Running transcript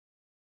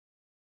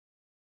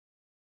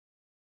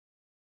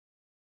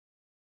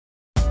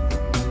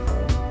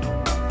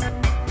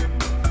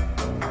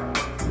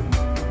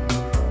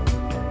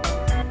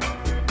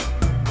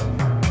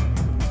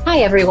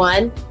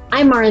everyone.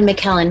 I'm Maren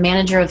McKellin,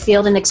 Manager of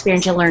Field and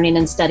Experiential Learning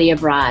and Study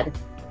Abroad.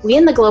 We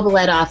in the Global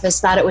Ed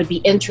office thought it would be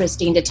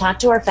interesting to talk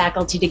to our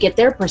faculty to get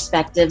their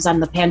perspectives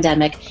on the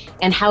pandemic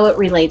and how it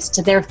relates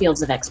to their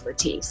fields of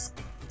expertise.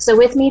 So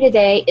with me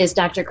today is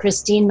Dr.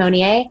 Christine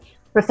Monnier,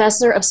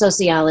 Professor of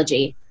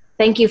Sociology.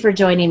 Thank you for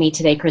joining me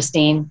today,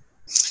 Christine.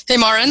 Hey,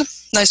 Maren.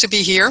 Nice to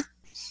be here.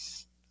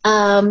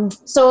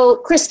 So,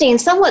 Christine,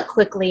 somewhat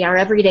quickly, our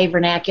everyday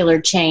vernacular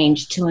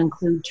changed to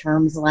include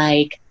terms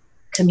like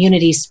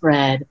community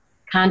spread,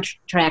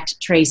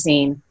 contact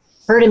tracing,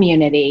 herd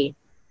immunity,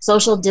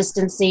 social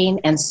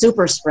distancing, and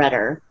super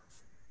spreader.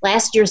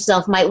 Last year's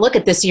self might look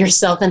at this year's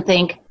self and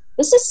think,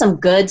 this is some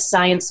good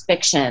science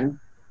fiction.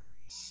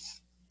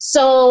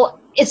 So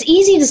it's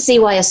easy to see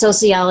why a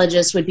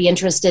sociologist would be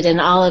interested in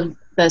all of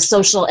the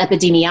social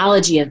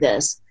epidemiology of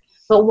this.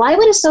 But why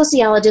would a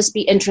sociologist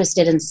be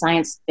interested in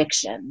science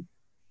fiction?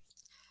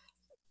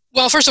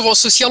 Well, first of all,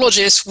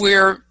 sociologists,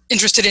 we're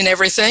interested in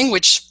everything,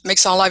 which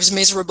makes our lives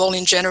miserable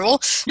in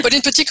general. But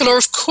in particular,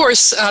 of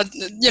course,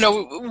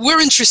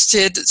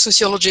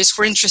 sociologists,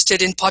 we're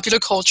interested in popular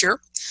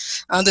culture.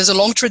 There's a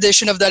long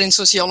tradition of that in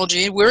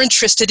sociology. We're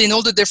interested in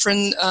all the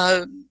different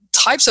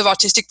types of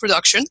artistic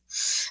production.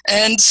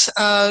 And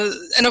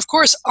of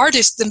course,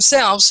 artists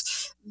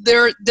themselves,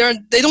 they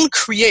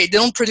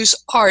don't produce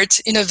art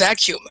in a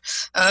vacuum.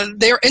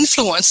 They're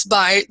influenced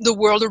by the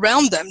world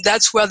around them.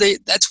 That's where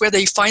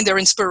they find their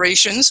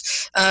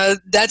inspirations.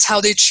 That's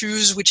how they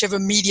choose whichever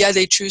media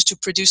they choose to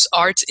produce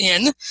art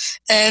in.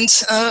 And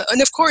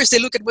of course, they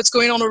look at what's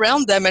going on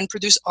around them and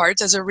produce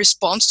art as a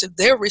response to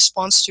their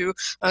response to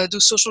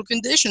those social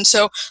conditions.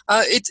 So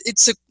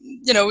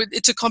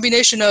it's a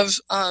combination of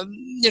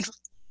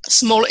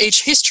small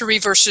h history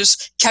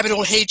versus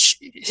capital H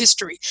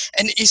history,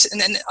 and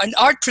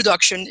art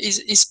production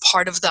is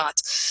part of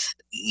that.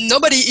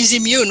 Nobody is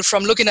immune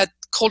from looking at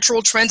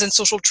cultural trends and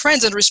social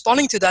trends and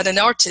responding to that, and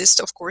artists,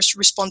 of course,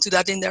 respond to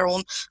that in their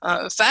own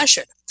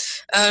fashion.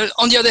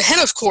 On the other hand,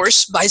 of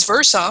course, vice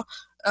versa,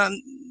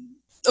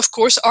 of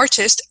course,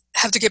 artists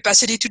have the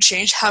capacity to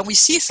change how we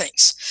see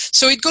things.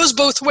 So it goes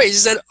both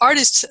ways, that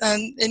artists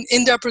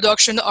in their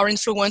production are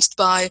influenced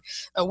by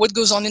what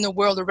goes on in the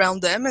world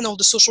around them and all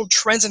the social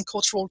trends and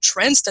cultural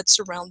trends that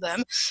surround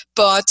them.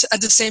 But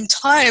at the same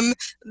time,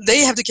 they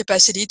have the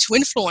capacity to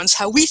influence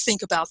how we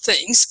think about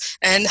things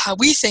and how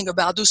we think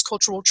about those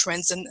cultural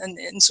trends and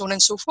so on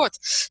and so forth.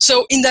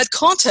 So in that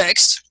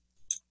context,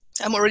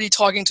 I'm already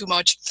talking too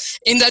much.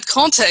 In that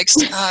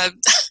context,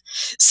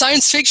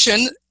 science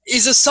fiction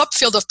is a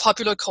subfield of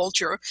popular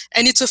culture,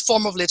 and it's a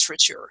form of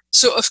literature.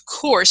 So, of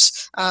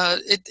course,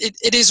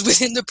 it is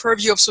within the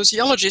purview of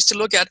sociologists to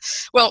look at,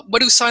 well,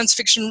 what do science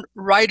fiction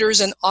writers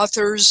and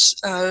authors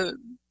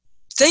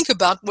think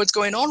about what's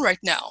going on right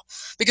now?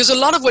 Because a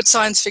lot of what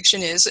science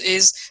fiction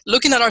is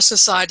looking at our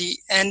society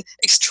and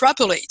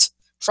extrapolate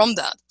from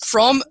that,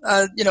 from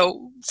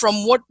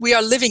what we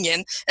are living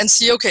in, and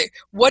see, okay,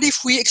 what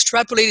if we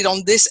extrapolated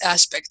on this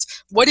aspect?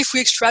 What if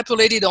we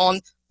extrapolated on,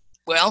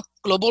 well,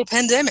 global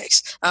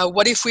pandemics?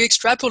 What if we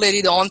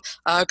extrapolated on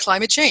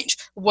climate change?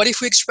 What if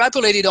we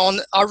extrapolated on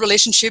our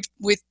relationship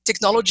with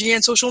technology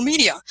and social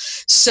media?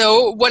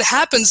 So what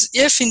happens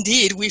if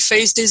indeed we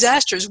face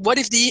disasters? What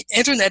if the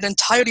internet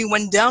entirely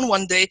went down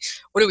one day?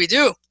 What do we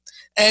do?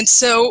 And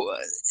so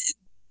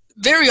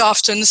very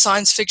often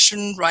science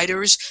fiction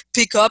writers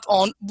pick up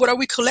on what are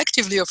we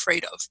collectively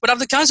afraid of? What are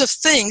the kinds of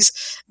things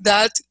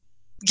that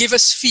give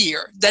us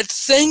fear?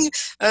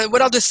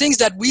 What are the things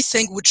that we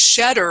think would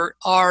shatter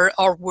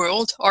our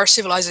world, our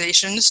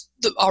civilizations,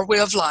 our way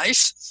of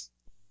life?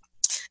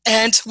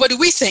 And what do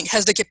we think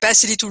has the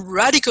capacity to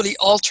radically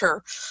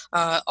alter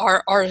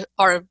our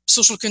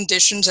social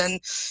conditions and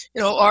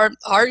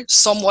our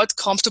somewhat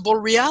comfortable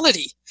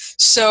reality?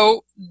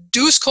 So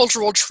those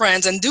cultural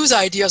trends and those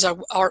ideas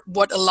are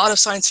what a lot of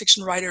science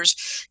fiction writers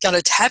kind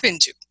of tap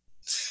into.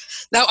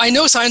 Now, I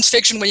know science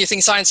fiction, when you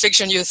think science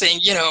fiction, you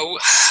think,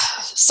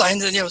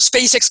 science,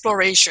 space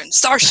exploration,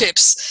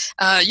 starships,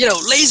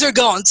 laser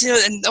guns,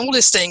 and all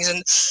these things.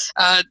 And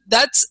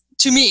that's,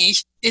 to me,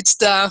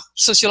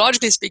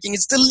 sociologically speaking,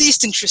 it's the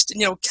least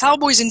interesting.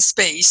 Cowboys in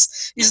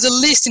space is the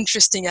least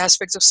interesting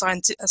aspect of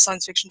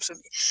science fiction for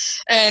me.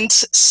 And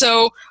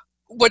so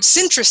what's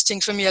interesting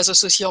for me as a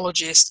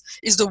sociologist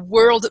is the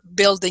world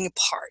building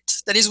part.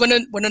 That is when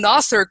an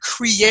author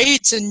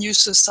creates a new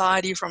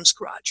society from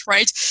scratch,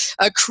 right?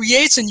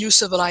 Creates a new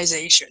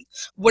civilization.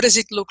 What does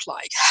it look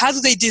like? How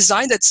do they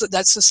design that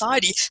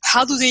society?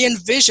 How do they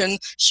envision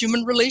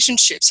human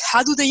relationships?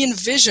 How do they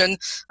envision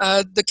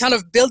the kind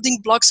of building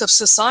blocks of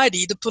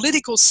society, the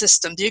political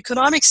system, the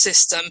economic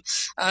system,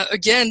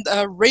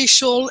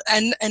 racial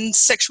and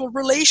sexual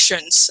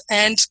relations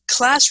and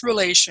class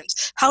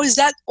relations? How is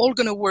that all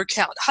going to work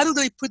out? How do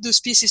they put those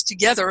pieces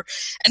together?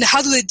 And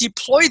how do they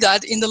deploy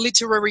that in the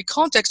literary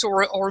context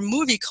or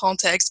movie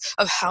context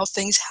of how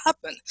things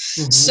happen?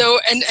 Mm-hmm. So,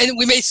 and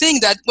we may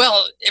think that,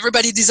 well,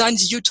 everybody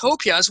designs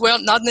utopias. Well,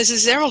 not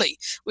necessarily.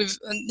 We've,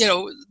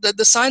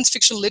 the science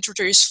fiction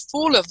literature is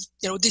full of,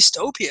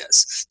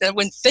 dystopias, that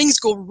when things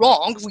go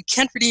wrong, we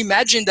can't really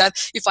imagine that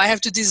if I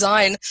have to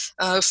design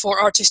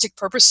for artistic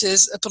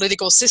purposes a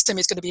political system,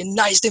 it's going to be a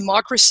nice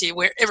democracy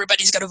where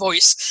everybody's got a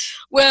voice.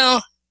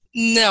 Well,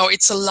 no,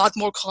 it's a lot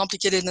more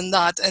complicated than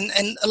that.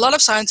 And a lot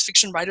of science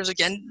fiction writers,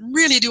 again,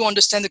 really do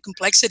understand the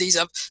complexities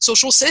of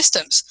social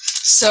systems.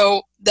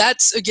 So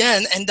that's,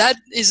 again, and that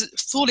is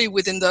fully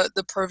within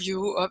the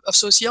purview of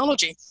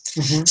sociology.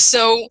 Mm-hmm.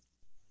 So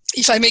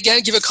if I may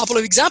give a couple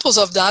of examples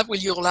of that, will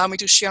you allow me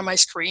to share my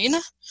screen?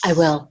 I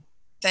will.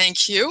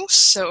 Thank you.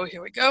 So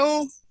here we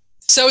go.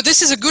 So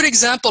this is a good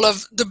example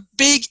of the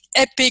big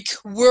epic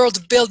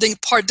world building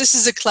part. This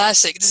is a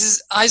classic. This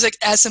is Isaac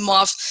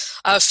Asimov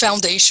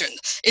Foundation.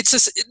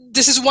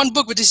 This is one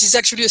book, but this is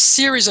actually a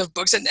series of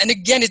books. And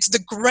again, it's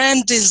the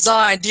grand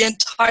design, the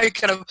entire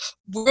kind of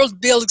world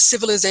building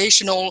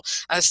civilizational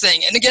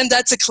thing. And again,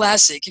 that's a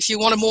classic. If you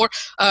want a more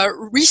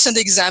recent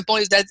example,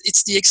 is that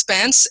it's The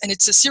Expanse, and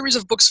it's a series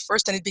of books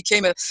first, and it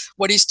became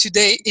what is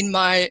today, in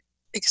my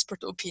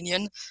expert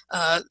opinion,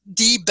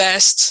 the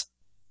best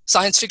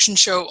science fiction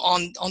show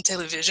on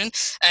television.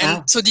 And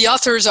wow. So the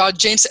authors are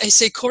James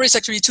A. Corey. It's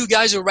actually two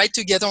guys who write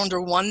together under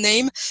one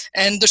name.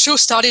 And the show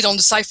started on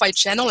the Sci-Fi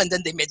Channel, and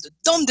then they made the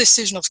dumb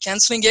decision of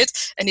canceling it,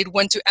 and it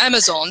went to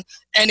Amazon.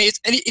 And it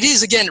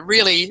is, again,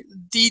 really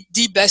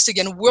the best,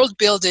 again, world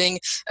building,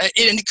 and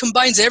it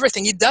combines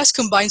everything. It does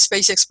combine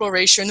space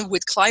exploration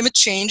with climate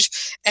change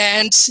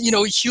and,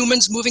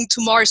 humans moving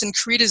to Mars and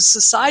create a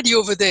society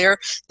over there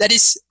that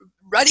is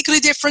radically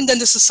different than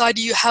the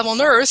society you have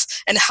on Earth.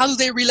 And how do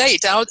they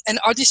relate? And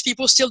are these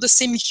people still the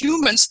same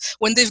humans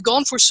when they've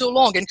gone for so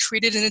long and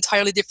created an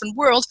entirely different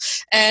world?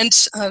 And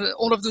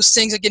all of those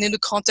things, again, in the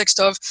context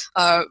of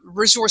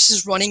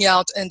resources running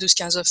out and those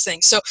kinds of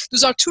things. So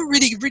those are two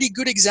really, really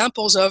good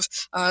examples of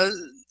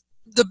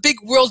the big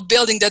world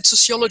building that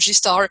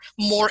sociologists are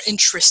more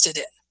interested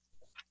in.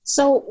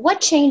 So what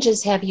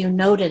changes have you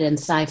noted in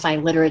sci-fi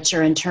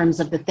literature in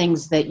terms of the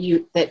things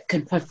that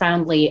could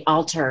profoundly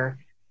alter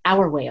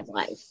our way of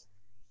life?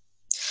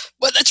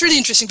 Well, that's really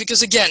interesting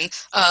because, again,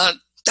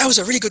 that was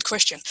a really good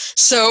question.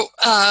 So,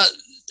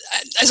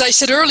 as I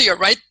said earlier,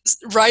 right,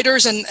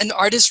 writers and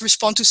artists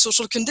respond to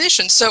social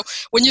conditions. So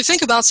when you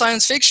think about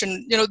science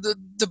fiction,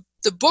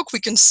 the book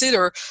we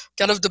consider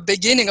kind of the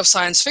beginning of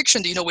science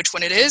fiction, do you know which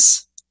one it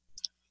is?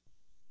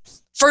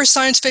 First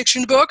science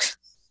fiction book?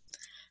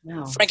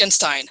 No.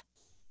 Frankenstein.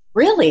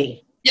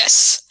 Really?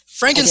 Yes.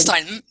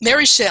 Frankenstein,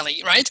 Mary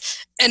Shelley, right?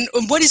 And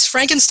what is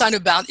Frankenstein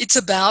about? It's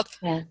about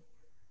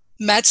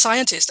mad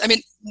scientists. I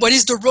mean, what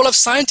is the role of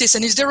scientists?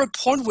 And is there a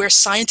point where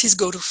scientists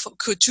go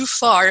too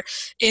far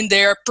in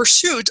their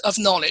pursuit of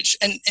knowledge?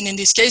 And in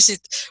this case,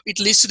 it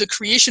leads to the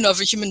creation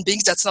of a human being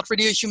that's not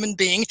really a human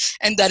being,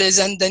 and that is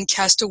and then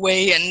cast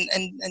away and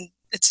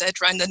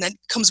etc. And then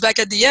comes back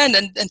at the end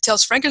and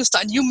tells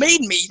Frankenstein, "You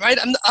made me, right?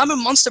 I'm a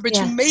monster, but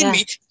you made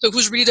me. So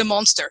who's really the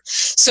monster?"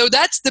 So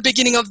that's the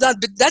beginning of that.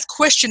 But that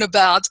question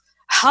about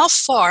how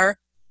far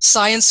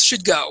science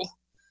should go,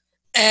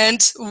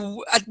 and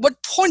at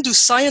what point do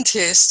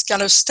scientists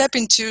kind of step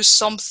into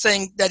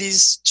something that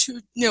is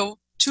too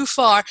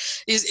far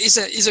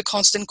is a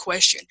constant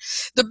question.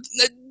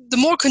 The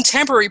more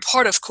contemporary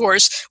part, of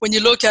course, when you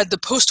look at the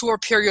post-war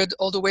period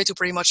all the way to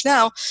pretty much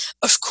now,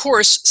 of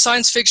course,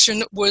 science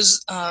fiction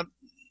was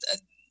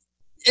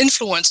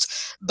influenced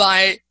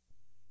by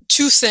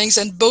two things,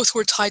 and both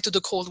were tied to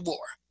the Cold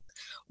War.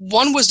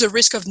 One was the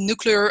risk of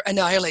nuclear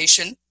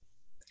annihilation.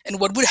 And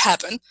what would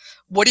happen?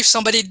 What if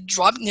somebody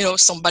dropped,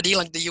 somebody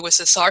like the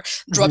USSR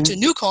dropped a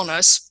nuke on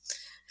us?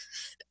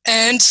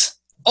 And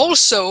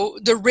also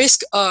the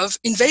risk of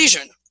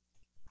invasion.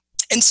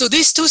 And so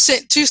these two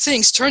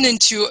things turned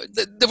into,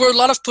 there were a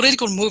lot of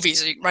political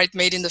movies, right,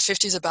 made in the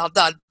 50s about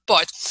that.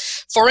 But,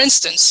 for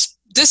instance,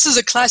 this is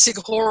a classic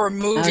horror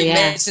movie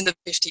made in the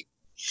 50s.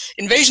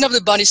 Invasion of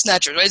the Body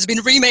Snatchers. Right? It's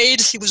been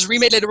remade. It was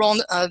remade later on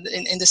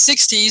in the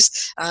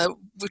 60s,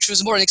 which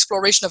was more an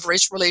exploration of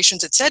race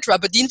relations, etc.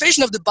 But the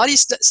Invasion of the Body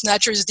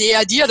Snatchers is the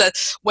idea that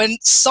when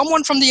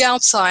someone from the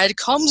outside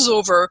comes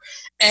over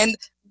and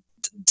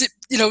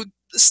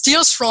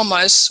steals from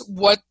us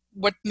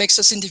what makes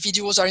us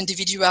individuals, our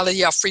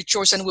individuality, our free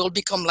choice, and we'll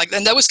become like,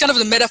 and that was kind of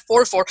the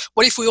metaphor for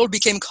what if we all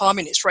became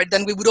communists, right?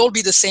 Then we would all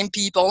be the same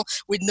people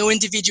with no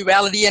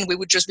individuality, and we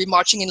would just be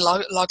marching in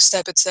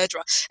lockstep,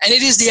 etc. And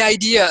it is the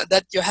idea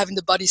that you have in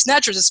the Body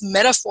Snatchers, this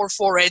metaphor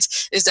for it,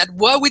 is that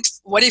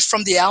what if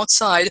from the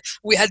outside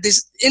we had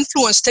this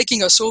influence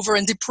taking us over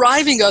and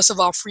depriving us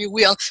of our free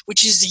will,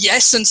 which is the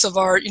essence of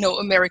our,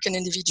 American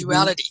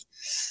individuality.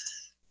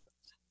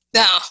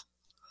 Now,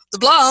 the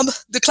Blob,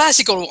 the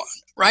classical one.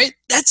 right?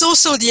 That's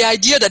also the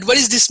idea that what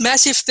is this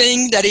massive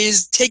thing that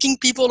is taking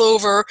people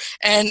over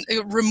and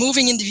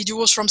removing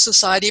individuals from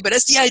society, but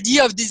that's the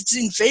idea of this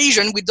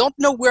invasion. We don't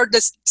know where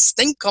this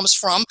thing comes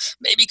from,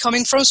 maybe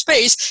coming from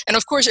space. And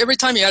of course, every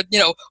time you had,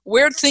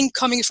 weird thing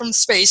coming from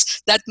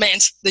space, that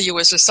meant the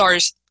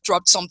USSR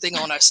dropped something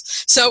on us.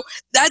 So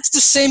that's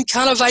the same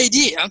kind of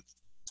idea.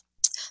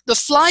 The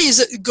Fly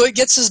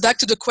gets us back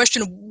to the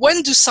question,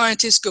 when do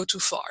scientists go too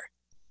far?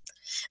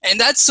 And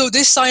that's, so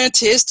this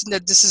scientist,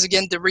 that this is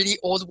again the really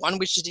old one,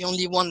 which is the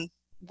only one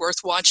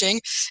worth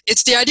watching.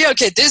 It's the idea,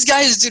 okay, this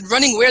guy is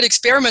running weird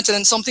experiments and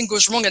then something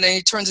goes wrong and then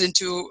he turns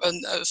into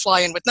a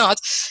fly and whatnot.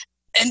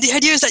 And the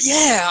idea is that,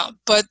 yeah,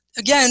 but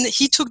again,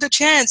 he took the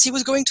chance. He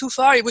was going too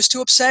far. He was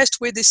too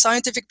obsessed with the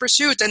scientific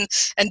pursuit. And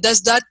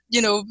does that,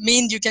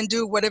 mean you can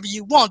do whatever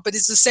you want? But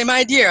it's the same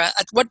idea.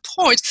 At what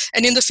point?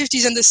 And in the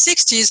 50s and the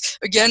 60s,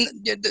 again,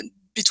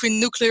 between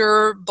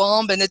nuclear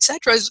bomb and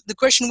etc., the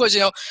question was,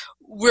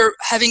 we're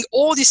having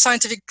all this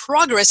scientific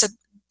progress.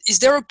 Is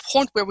there a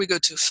point where we go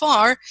too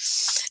far?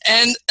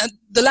 And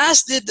the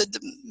last,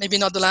 maybe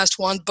not the last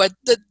one, but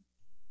the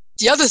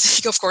other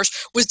thing, of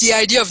course, was the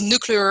idea of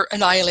nuclear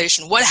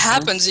annihilation. What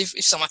happens if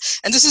someone?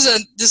 And this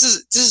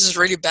is a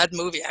really bad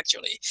movie,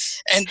 actually.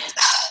 And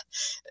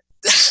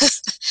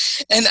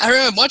and I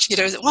remember watching it.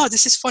 I was like, wow,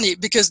 this is funny,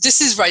 because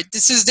this is right.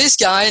 This is this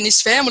guy and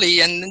his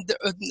family, and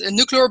a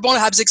nuclear bomb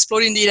has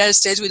exploded in the United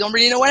States. We don't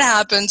really know what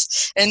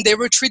happens, and they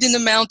retreat in the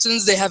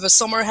mountains. They have a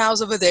summer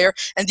house over there,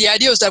 and the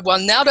idea was that, well,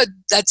 now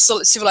that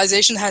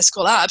civilization has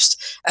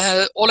collapsed,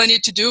 all I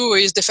need to do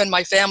is defend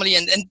my family,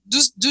 and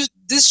do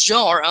this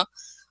genre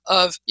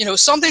of,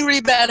 something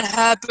really bad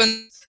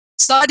happens,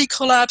 society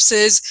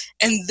collapses,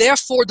 and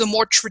therefore the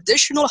more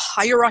traditional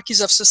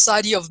hierarchies of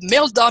society of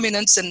male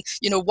dominance and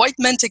white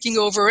men taking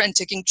over and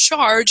taking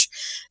charge.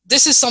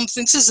 This is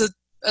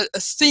a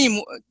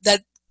theme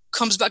that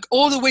comes back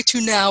all the way to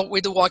now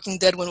with The Walking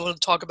Dead, when we'll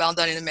talk about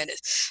that in a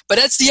minute. But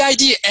that's the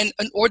idea, and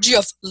an orgy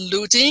of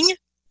looting.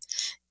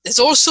 There's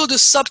also the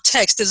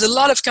subtext. There's a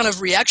lot of kind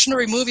of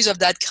reactionary movies of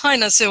that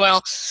kind that say,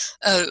 well,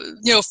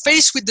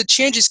 faced with the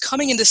changes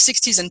coming in the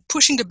 60s and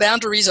pushing the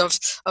boundaries of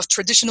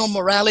traditional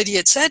morality,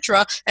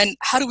 etc., and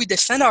how do we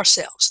defend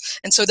ourselves?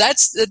 And so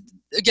that's,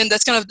 again,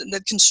 that's kind of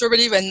the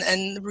conservative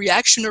and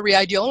reactionary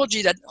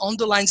ideology that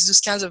underlines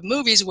these kinds of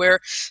movies, where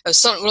all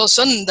of a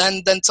sudden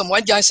then some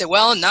white guy say,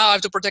 well, now I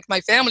have to protect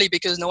my family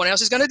because no one else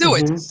is going to do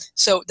it.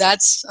 So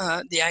that's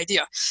the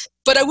idea.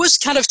 But I was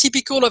kind of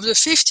typical of the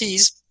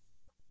 50s.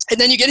 And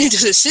then you get into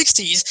the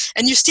 60s,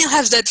 and you still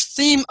have that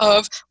theme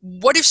of,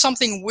 what if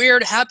something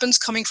weird happens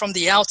coming from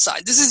the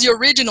outside? This is the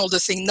original, the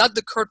thing, not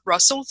the Kurt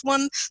Russell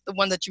one, the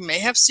one that you may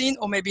have seen,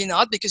 or maybe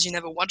not, because you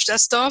never watched that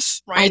stuff,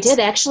 right? I did,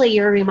 actually.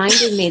 You're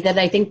reminding me that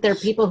I think there are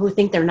people who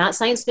think they're not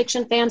science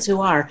fiction fans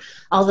who are.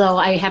 Although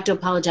I have to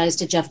apologize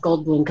to Jeff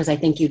Goldblum, because I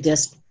think you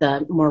dissed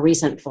the more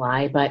recent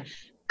Fly, but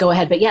go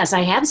ahead. But yes,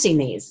 I have seen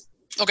these.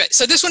 Okay,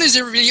 so this one is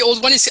a really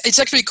old one. It's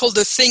actually called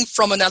The Thing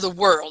from Another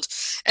World.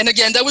 And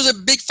again, that was a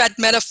big fat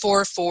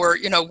metaphor for,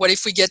 what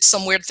if we get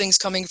some weird things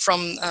coming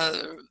from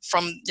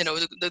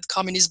the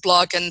communist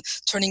bloc and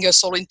turning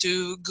us all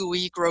into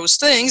gooey, gross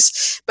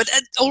things. But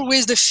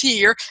always the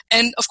fear.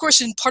 And of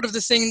course, in part of the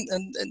thing,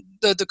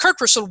 the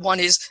Kurt Russell one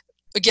is,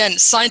 again,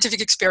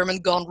 scientific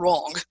experiment gone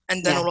wrong.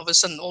 And then all of a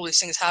sudden, all these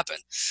things happen.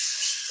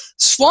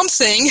 Swamp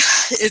Thing,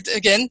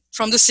 again,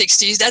 from the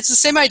 60s, that's the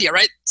same idea,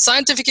 right?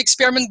 Scientific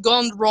experiment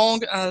gone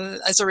wrong.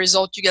 As a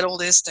result, you get all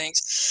these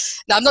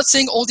things. Now, I'm not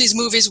saying all these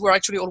movies were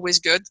actually always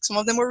good. Some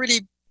of them were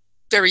really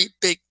very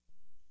big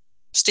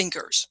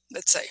stinkers,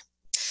 let's say.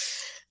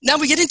 Now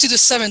we get into the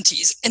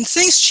 70s, and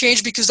things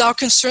change because our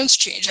concerns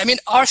change. I mean,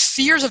 our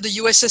fears of the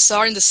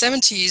USSR in the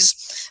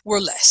 70s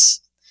were less.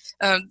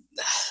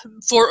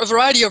 For a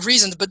variety of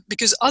reasons, but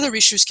because other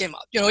issues came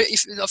up. In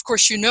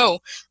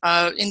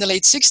the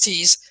late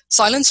 60s,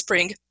 Silent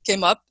Spring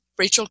came up,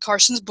 Rachel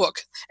Carson's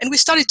book, and we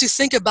started to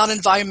think about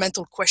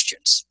environmental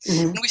questions.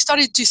 And we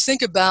started to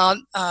think about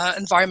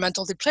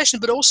environmental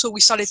depletion, but also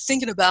we started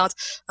thinking about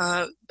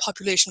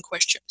population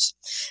questions.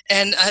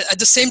 And at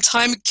the same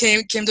time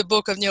came the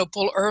book of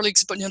Paul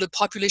Ehrlich's, but the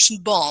population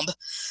bomb,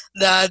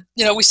 that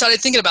we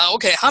started thinking about,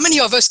 okay, how many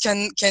of us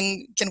can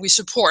we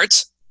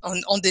support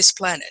on this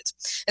planet?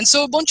 And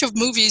so a bunch of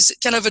movies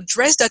kind of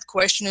address that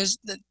question of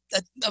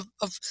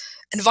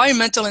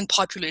environmental and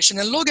population.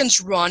 And Logan's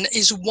Run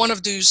is one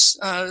of those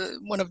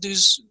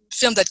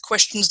films that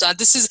questions that.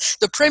 This is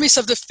the premise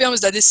of the film,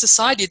 is that this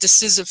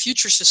is a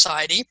future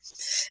society,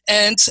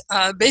 and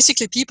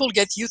basically people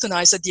get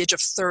euthanized at the age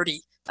of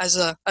 30 as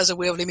a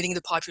way of limiting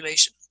the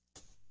population.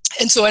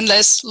 And so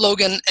unless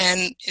Logan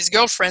and his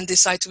girlfriend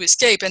decide to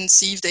escape and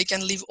see if they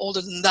can live older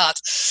than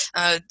that.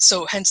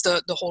 So hence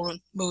the whole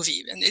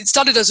movie. And it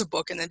started as a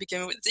book and then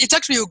it's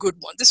actually a good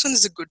one. This one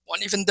is a good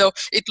one, even though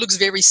it looks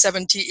very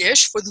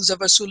 70-ish for those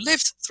of us who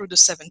lived through the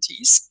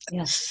 70s.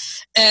 Yeah.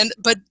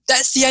 But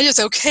that's the idea,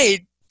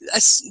 okay,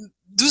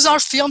 those are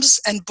films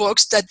and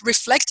books that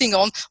reflecting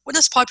on what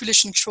does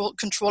population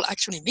control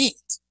actually mean.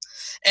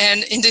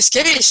 And in this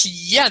case,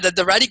 yeah,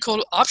 the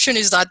radical option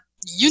is that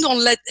you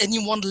don't let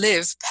anyone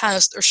live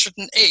past a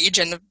certain age.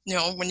 And, you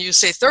know, when you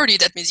say 30,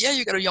 that means, yeah,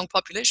 you got a young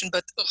population,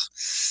 but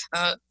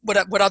what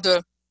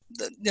are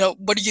you know,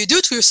 what do you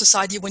do to your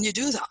society when you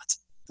do that?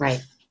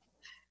 Right.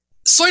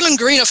 Soylent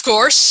Green, of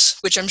course,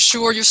 which I'm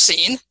sure you've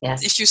seen.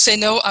 Yes. If you say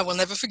no, I will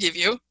never forgive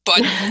you.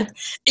 But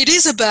it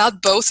is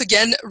about both,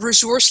 again,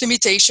 resource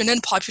limitation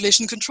and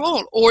population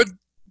control, or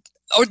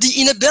the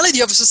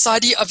inability of a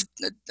society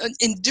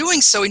in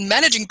doing so, in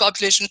managing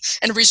population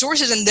and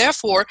resources, and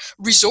therefore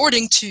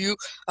resorting to you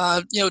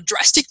know,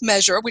 drastic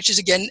measure, which is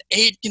again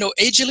age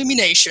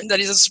elimination.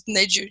 That is, a certain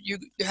age you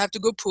have to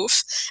go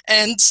poof.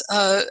 And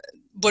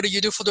what do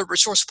you do for the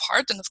resource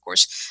part? And of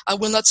course, I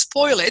will not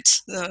spoil it.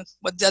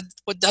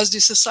 What does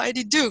this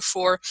society do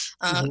for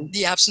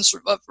the absence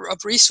of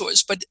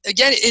resource? But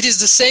again, it is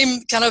the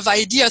same kind of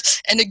idea.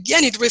 And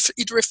again,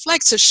 it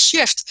reflects a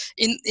shift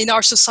in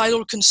our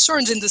societal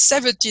concerns in the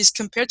 70s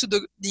compared to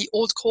the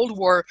old Cold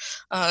War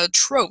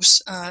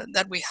tropes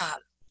that we had.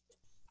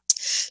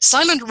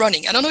 Silent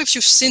running. I don't know if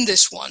you've seen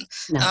this one.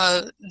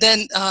 No.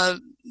 Then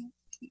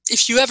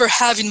if you ever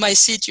have, in my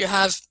seat, you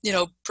have, you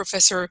know,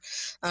 Professor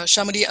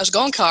Shamali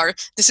Ashgaonkar.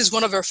 This is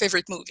one of our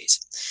favorite movies.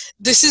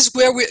 This is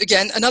where we,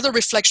 again, another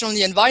reflection on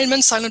the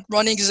environment. Silent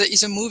Running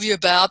is a movie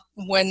about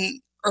when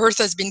Earth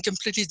has been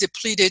completely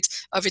depleted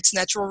of its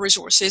natural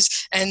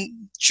resources, and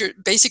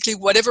basically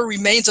whatever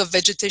remains of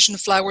vegetation,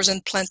 flowers,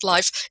 and plant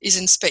life is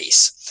in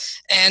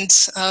space. And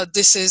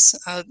this is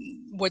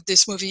what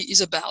this movie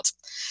is about.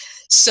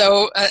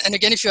 So, and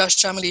again, if you ask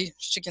Shamali,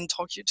 she can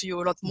talk to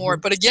you a lot more.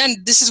 But again,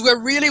 this is where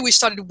really we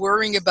started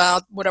worrying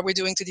about what are we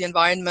doing to the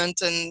environment,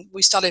 and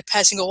we started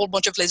passing a whole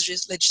bunch of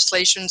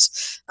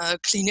legislations,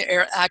 Clean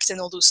Air Act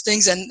and all those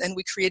things, and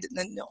we created,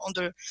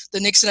 under the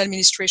Nixon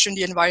administration,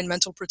 the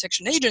Environmental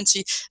Protection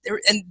Agency,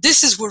 and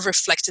this is what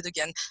reflected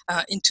again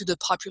into the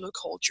popular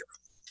culture.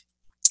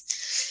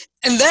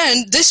 And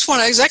then this one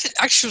is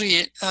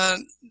actually,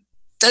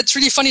 that's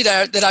really funny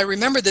that I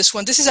remember this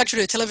one. This is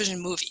actually a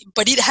television movie,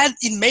 but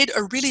it made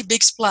a really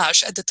big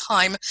splash at the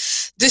time.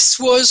 This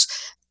was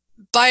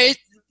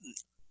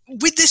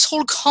with this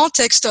whole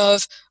context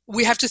of,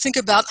 we have to think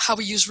about how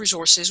we use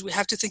resources. We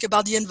have to think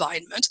about the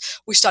environment.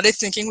 We started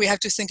thinking we have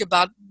to think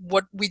about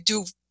what we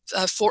do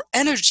for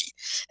energy.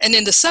 And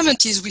in the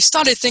 70s, we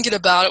started thinking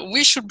about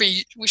we shouldn't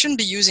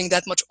be using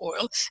that much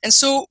oil. And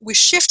so we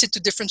shifted to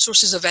different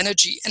sources of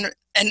energy.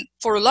 And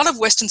for a lot of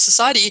Western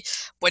society,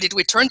 what did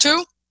we turn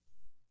to?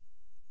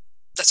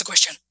 That's a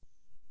question.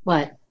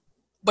 What?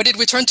 What did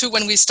we turn to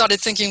when we started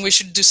thinking we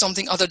should do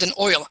something other than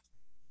oil?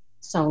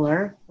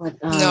 Solar.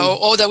 No.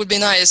 Oh, that would be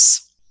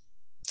nice.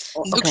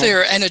 Okay.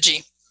 Nuclear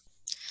energy.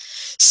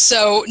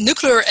 So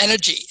nuclear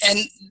energy,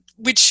 and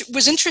which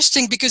was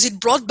interesting because it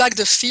brought back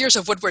the fears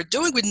of what we're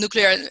doing with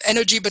nuclear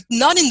energy, but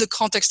not in the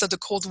context of the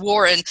Cold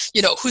War and,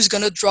 you know, who's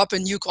going to drop a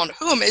nuke on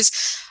whom. Is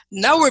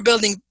now we're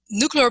building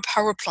nuclear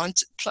power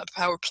plants,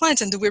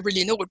 and do we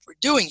really know what we're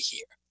doing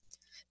here?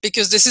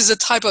 Because this is a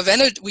type of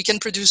energy, we can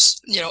produce,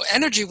 you know,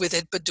 energy with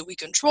it, but do we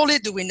control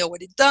it? Do we know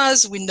what it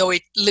does? We know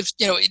it lives,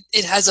 you know,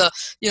 it has a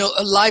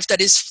life that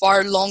is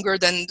far longer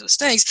than those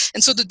things.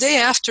 And so The Day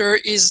After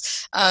is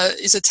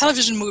a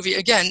television movie,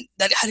 again,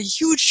 that had a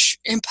huge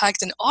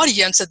impact and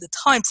audience at the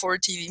time for a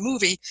TV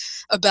movie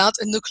about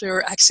a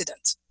nuclear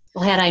accident.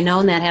 Well, had I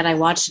known that, had I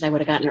watched it, I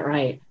would have gotten it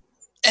right.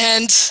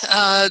 And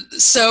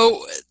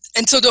so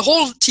the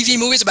whole TV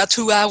movie is about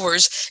 2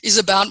 hours, is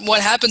about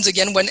what happens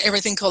again when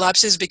everything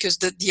collapses, because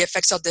the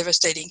effects are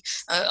devastating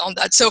on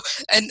that. So,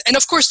 and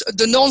of course,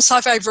 the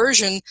non-sci-fi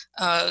version,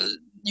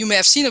 you may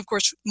have seen, of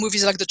course,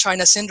 movies like The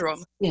China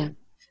Syndrome. Yeah.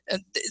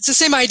 It's the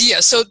same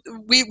idea. So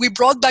we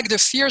brought back the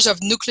fears of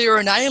nuclear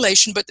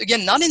annihilation, but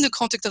again, not in the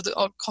context of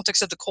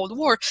the Cold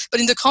War,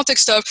 but in the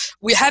context of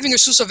we're having a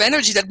source of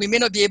energy that we may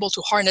not be able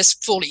to harness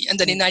fully. And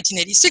then in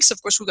 1986,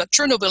 of course, we got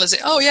Chernobyl and say,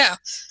 oh yeah,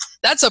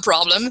 that's a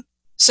problem.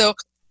 So,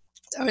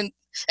 I mean,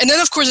 and then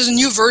of course there's a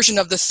new version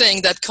of The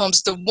Thing that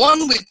comes, the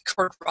one with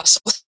Kurt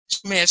Russell,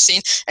 you may have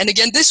seen. And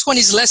again, this one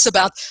is less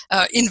about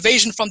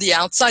invasion from the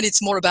outside.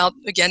 It's more about,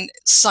 again,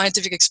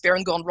 scientific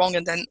experiment gone wrong,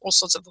 and then all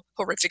sorts of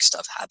horrific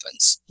stuff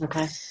happens.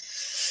 Okay.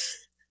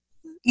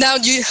 Now,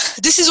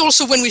 this is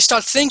also when we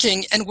start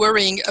thinking and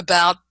worrying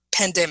about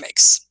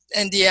pandemics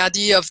and the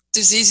idea of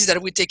diseases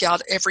that would take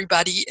out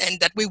everybody and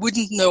that we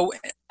wouldn't know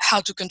how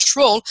to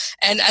control.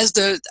 And as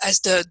the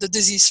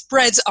disease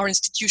spreads, our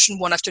institution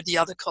one after the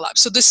other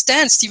collapse. So The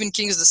Stand, Stephen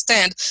King's The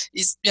Stand,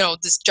 is, you know,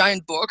 this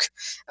giant book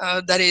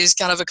that is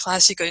kind of a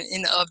classic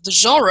of the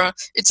genre.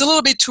 It's a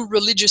little bit too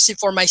religious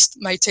for my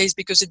taste,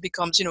 because it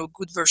becomes, you know,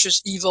 good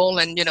versus evil,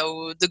 and, you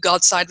know, the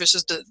God side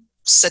versus the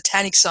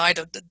satanic side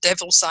or the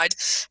devil side.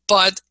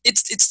 But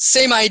it's the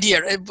same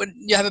idea. When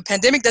you have a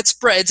pandemic that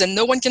spreads and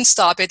no one can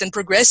stop it, and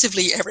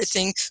progressively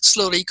everything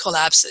slowly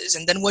collapses,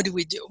 and then what do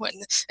we do?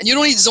 And you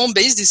don't need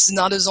zombies. This is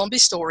not a zombie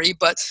story,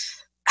 but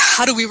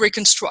how do we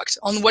reconstruct?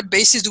 On what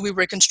basis do we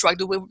reconstruct?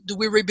 Do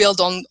we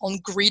rebuild on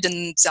greed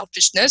and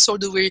selfishness, or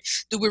do we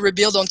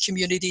rebuild on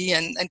community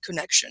and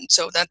connection?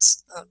 So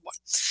that's one.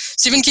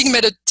 Stephen King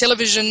made a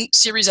television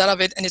series out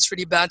of it, and it's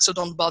really bad, so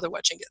don't bother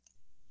watching it.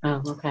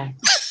 Oh, okay.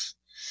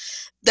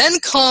 Then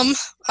come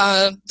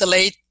the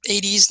late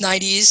 80s,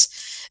 90s,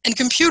 and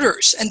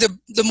computers, and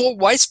the more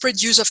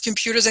widespread use of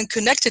computers and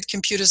connected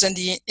computers and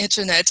the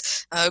internet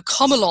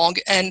come along,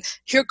 and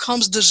here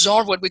comes the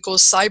genre, what we call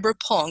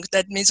cyberpunk.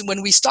 That means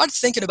when we start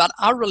thinking about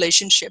our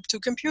relationship to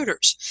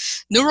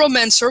computers.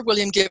 Neuromancer,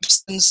 William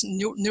Gibson's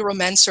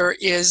Neuromancer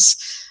is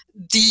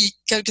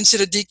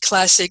considered the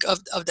classic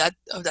of that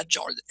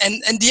genre,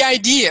 and the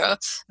idea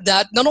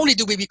that not only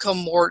do we become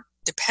more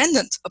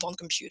dependent upon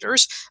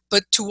computers,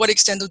 but to what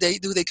extent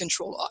do they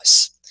control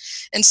us?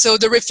 And so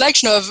the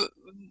reflection of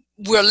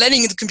we're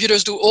letting the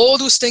computers do all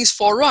those things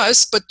for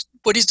us, but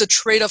what is the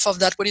trade-off of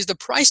that? What is the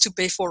price to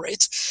pay for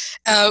it?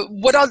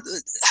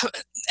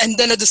 And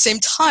then at the same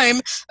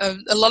time,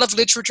 a lot of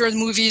literature and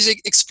movies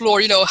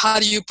explore, how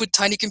do you put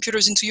tiny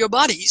computers into your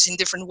bodies in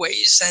different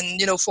ways, and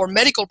for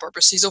medical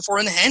purposes or for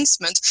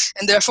enhancement,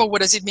 and therefore,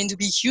 what does it mean to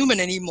be human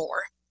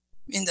anymore?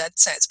 In that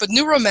sense. But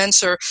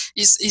Neuromancer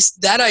is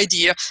that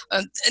idea.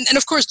 And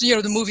of course,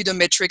 the movie The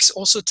Matrix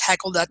also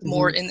tackled that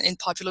more in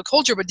popular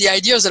culture. But the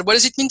idea is that what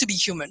does it mean to be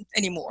human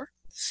anymore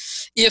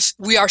if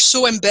we are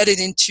so embedded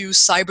into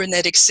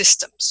cybernetic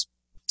systems?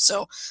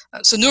 So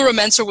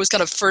Neuromancer was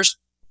kind of first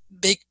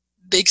big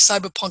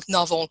cyberpunk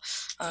novel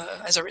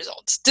as a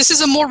result. This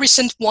is a more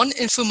recent one,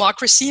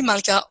 Infomocracy,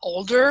 Malka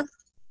Alder.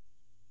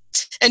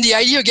 And the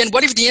idea, again,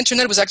 what if the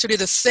internet was actually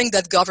the thing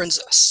that governs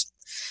us?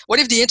 What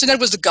if the internet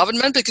was the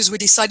government because we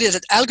decided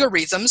that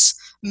algorithms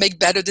make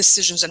better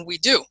decisions than we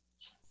do?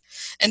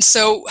 And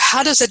so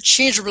how does that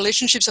change the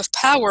relationships of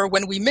power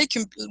when we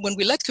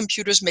let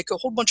computers make a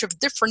whole bunch of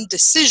different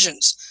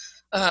decisions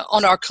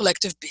on our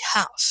collective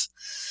behalf?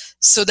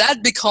 So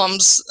that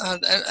becomes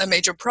a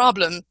major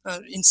problem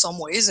in some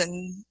ways,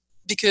 and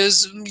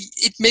because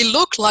it may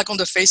look like on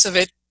the face of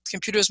it,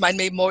 computers might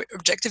make more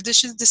objective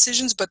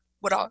decisions, but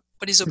what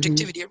is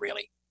objectivity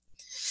really?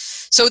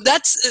 So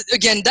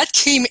that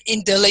came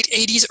in the late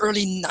 80s,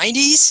 early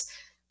 90s.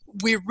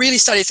 We really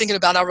started thinking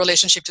about our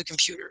relationship to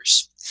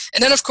computers.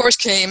 And then, of course,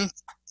 came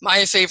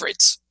my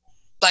favorite,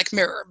 Black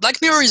Mirror.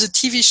 Black Mirror is a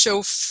TV show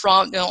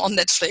on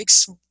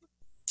Netflix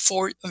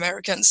for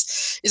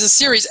Americans. It's a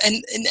series,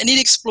 and it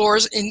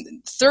explores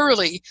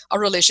thoroughly our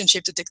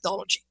relationship to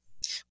technology.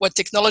 What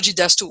technology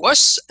does to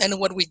us and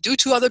what we do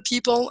to other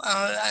people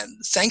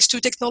thanks to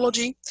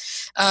technology,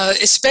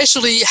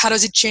 especially how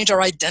does it change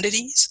our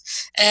identities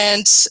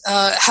and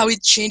how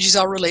it changes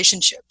our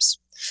relationships.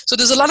 So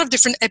there's a lot of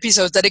different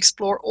episodes that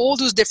explore all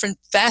those different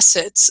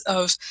facets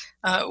of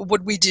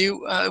what we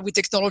do with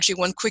technology.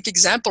 One quick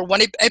example,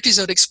 one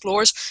episode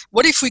explores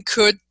what if we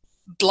could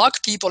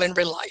block people in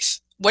real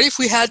life? What if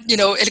we had,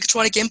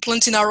 electronic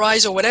implants in our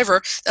eyes or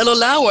whatever that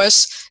allow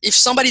us, if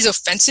somebody's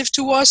offensive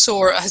to us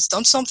or has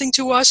done something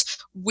to us,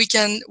 we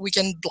can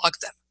block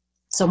them.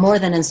 So more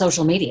than in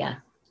social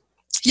media.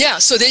 Yeah,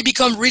 so they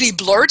become really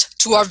blurred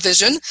to our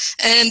vision,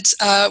 and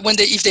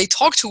if they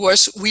talk to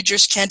us, we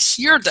just can't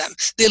hear them.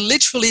 They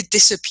literally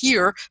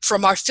disappear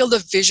from our field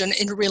of vision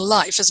in real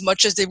life as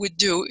much as they would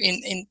do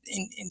in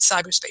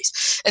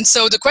cyberspace. And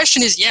so the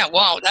question is,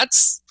 wow,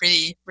 that's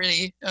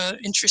really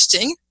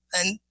interesting,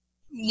 and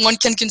one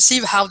can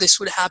conceive how this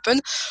would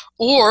happen.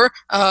 Or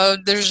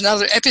there's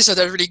another episode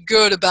that's really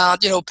good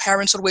about,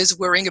 parents always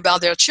worrying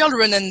about their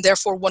children, and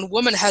therefore one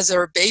woman has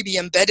her baby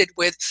embedded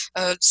with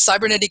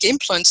cybernetic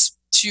implants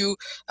to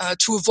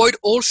avoid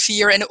all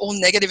fear and all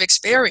negative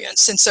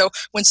experience. And so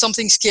when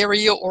something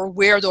scary or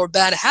weird or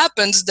bad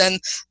happens, then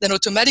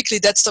automatically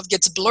that stuff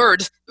gets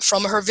blurred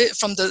from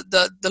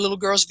the little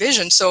girl's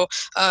vision. So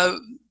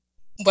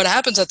what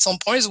happens at some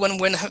point is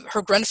when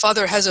her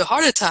grandfather has a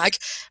heart attack,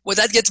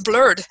 that gets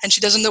blurred and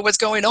she doesn't know what's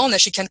going on and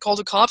she can't call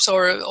the cops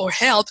or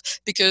help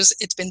because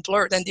it's been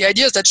blurred. And the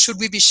idea is that should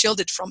we be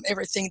shielded from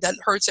everything that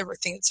hurts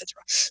everything, etc.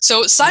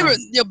 So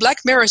Black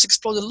Mirror has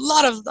explored a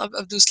lot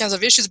of those kinds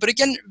of issues, but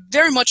again,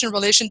 very much in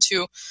relation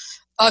to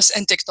us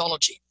and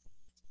technology.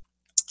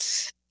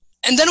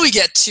 And then we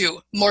get to,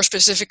 more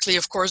specifically,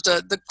 of course,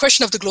 the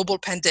question of the global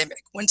pandemic.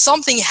 When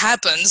something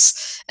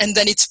happens and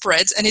then it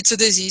spreads and it's a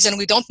disease and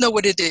we don't know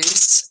what it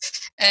is,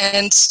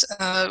 and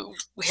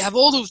we have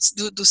all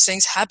those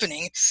things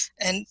happening,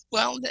 and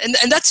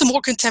that's a more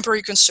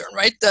contemporary concern,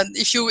 right? That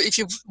if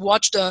you've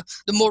watched the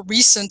more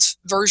recent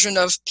version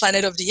of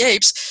Planet of the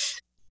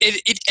Apes,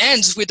 it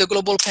ends with a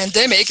global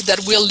pandemic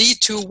that will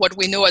lead to what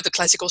we know as the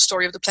classical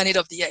story of the Planet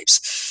of the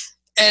Apes.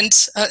 And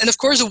of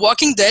course, The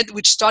Walking Dead,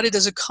 which started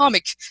as a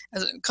comic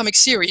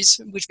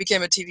series, which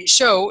became a TV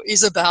show,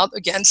 is about,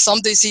 again, some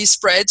disease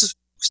spreads.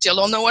 Still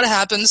don't know what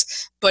happens,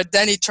 but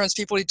then it turns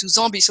people into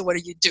zombies. So what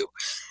do you do?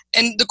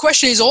 And the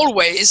question is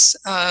always,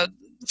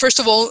 first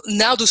of all,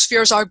 now those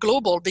fears are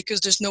global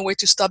because there's no way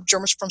to stop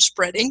germs from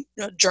spreading.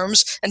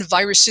 Germs and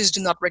viruses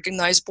do not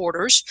recognize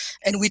borders,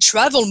 and we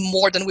travel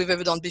more than we've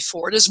ever done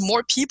before. There's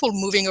more people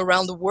moving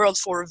around the world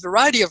for a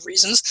variety of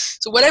reasons.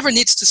 So whatever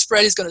needs to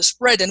spread is going to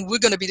spread, and we're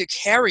going to be the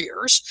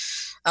carriers.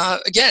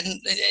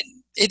 Again,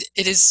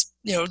 it is,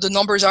 the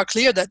numbers are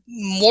clear that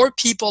more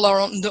people are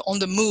on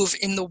the move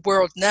in the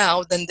world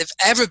now than they've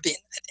ever been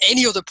at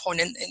any other point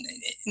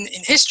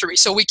in history.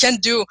 So we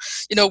can't do,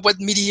 what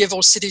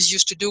medieval cities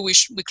used to do. We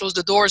close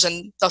the doors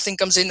and nothing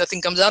comes in,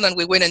 nothing comes out, and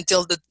we wait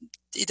until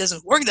it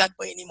doesn't work that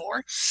way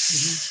anymore.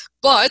 Mm-hmm.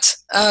 But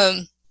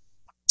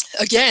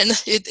again,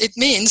 it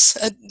means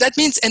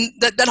and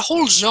that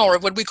whole genre,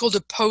 what we call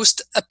the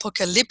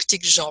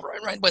post-apocalyptic genre,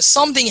 right, where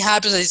something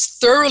happens that is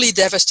thoroughly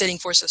devastating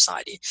for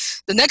society.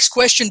 The next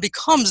question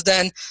becomes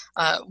then,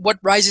 what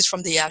rises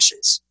from the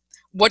ashes?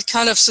 What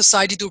kind of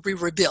society do we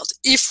rebuild,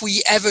 if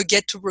we ever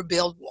get to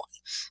rebuild one?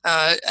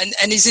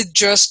 And is it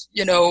just,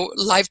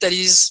 life that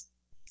is,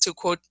 to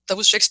quote, that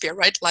was Shakespeare,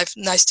 right? Life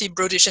nasty,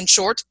 brutish, and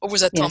short, or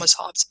was that yes. Thomas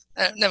Hobbes?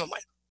 Never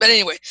mind. But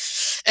anyway,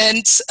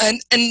 and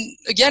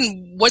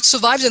again, what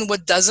survives and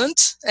what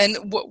doesn't,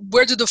 and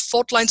where do the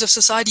fault lines of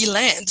society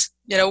land?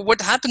 What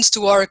happens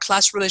to our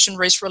class relation,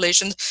 race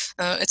relations,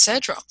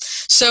 etc.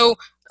 So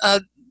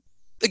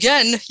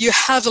again, you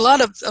have a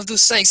lot of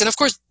those things, and of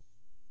course,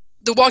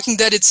 The Walking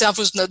Dead itself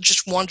was not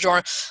just one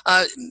genre.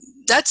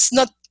 That's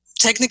not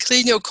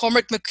technically,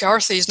 Cormac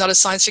McCarthy is not a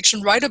science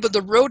fiction writer, but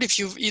The Road, if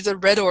you've either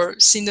read or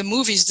seen the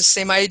movie, is the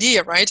same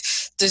idea, right?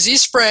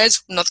 Disease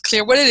spreads, not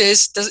clear what it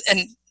is,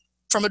 and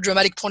from a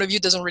dramatic point of view,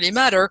 it doesn't really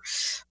matter.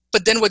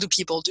 But then what do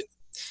people do?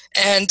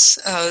 And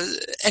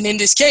in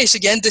this case,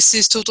 again, this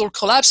is total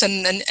collapse.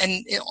 And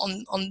in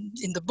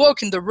the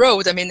book, in The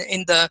Road, in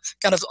the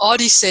kind of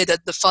odyssey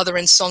that the father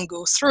and son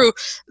go through,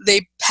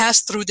 they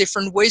pass through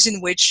different ways in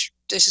which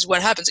this is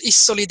what happens. Is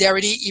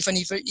solidarity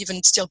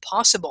even still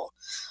possible?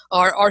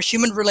 Are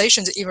human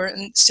relations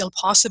even still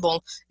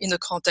possible in the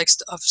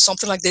context of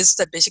something like this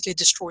that basically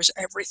destroys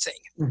everything?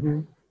 Mm-hmm.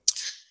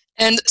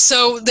 And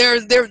so there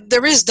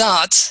is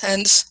that,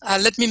 and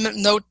let me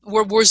note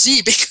World War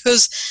Z,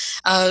 because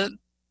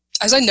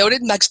as I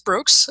noted, Max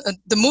Brooks,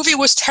 the movie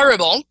was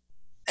terrible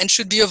and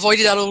should be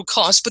avoided at all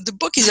costs, but the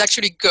book is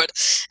actually good.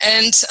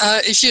 And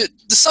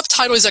the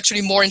subtitle is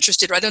actually more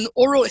interesting, right? An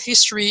oral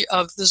history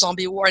of the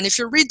zombie war. And if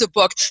you read the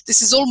book,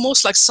 this is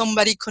almost like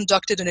somebody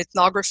conducted an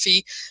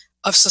ethnography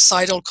of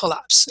societal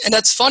collapse. And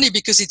that's funny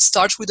because it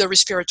starts with a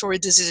respiratory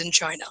disease in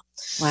China.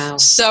 Wow.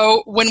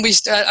 So when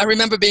I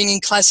remember being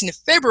in class in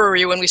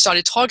February when we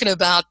started talking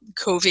about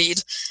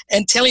COVID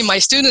and telling my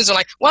students, I'm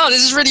like, wow,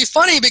 this is really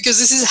funny because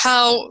this is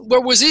how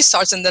World War Z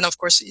starts. And then of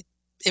course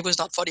it was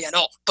not funny at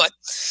all. But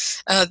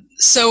the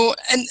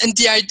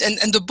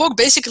book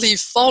basically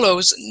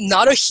follows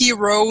not a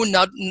hero,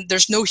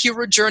 there's no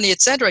hero journey,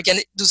 etc. Again,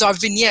 those are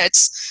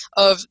vignettes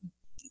of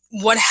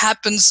what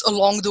happens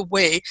along the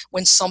way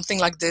when something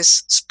like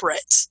this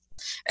spreads,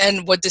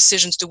 and what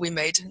decisions do we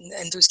make,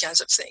 and those kinds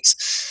of things.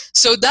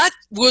 So that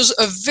was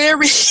a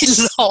very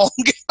long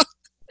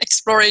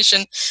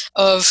exploration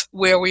of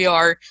where we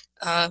are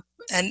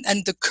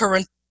and the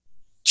current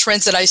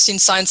trends that I see in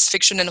science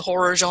fiction and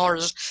horror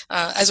genres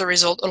as a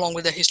result, along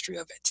with the history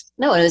of it.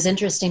 No, it was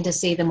interesting to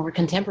see the more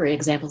contemporary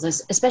examples,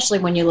 especially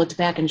when you looked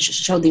back and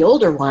showed the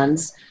older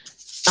ones.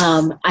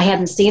 I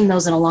hadn't seen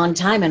those in a long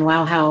time, and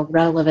wow, how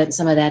relevant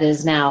some of that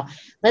is now.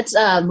 Let's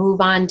move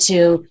on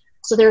to,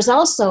 so there's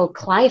also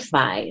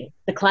cli-fi,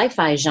 the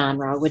cli-fi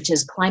genre, which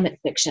is climate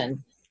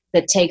fiction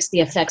that takes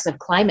the effects of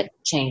climate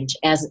change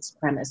as its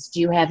premise.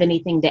 Do you have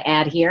anything to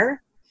add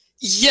here?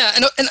 Yeah,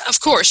 and of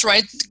course,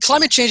 right,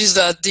 climate change is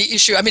the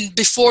issue.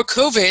 Before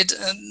COVID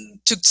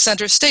took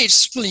center stage,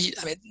 certainly,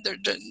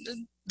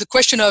 the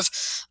question of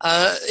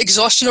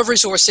exhaustion of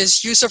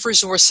resources, use of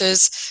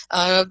resources,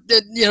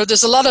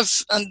 there's a lot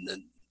of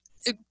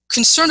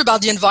concern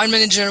about the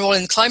environment in general,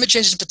 and climate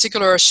change in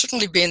particular has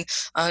certainly been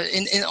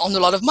on a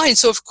lot of minds.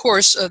 So of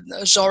course,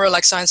 a genre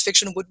like science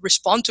fiction would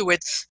respond to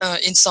it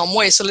in some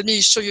way. So let me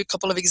show you a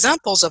couple of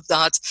examples of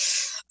that.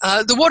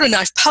 The Water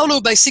Knife, Paolo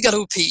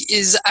Bacigalupi,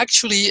 is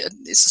actually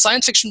a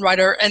science fiction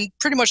writer, and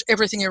pretty much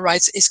everything he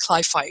writes is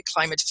cli-fi,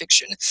 climate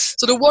fiction.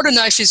 So The Water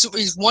Knife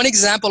is one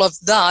example of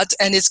that,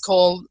 and it's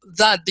called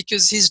that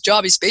because his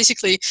job is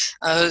basically,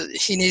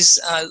 in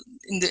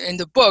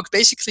the book,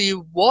 basically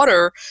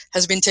water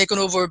has been taken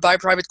over by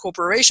private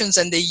corporations,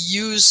 and they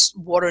use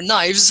water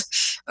knives,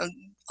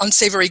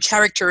 unsavory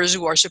characters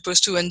who are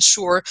supposed to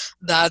ensure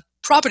that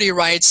property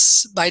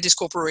rights by these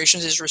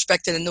corporations is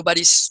respected and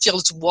nobody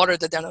steals water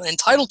that they're not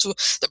entitled to.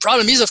 The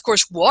problem is, of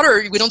course,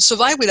 water, we don't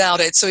survive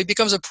without it. So it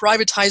becomes a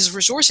privatized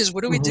resources.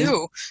 What do we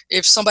do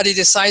if somebody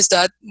decides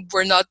that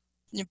we're not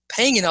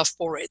paying enough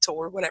for it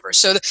or whatever?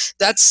 So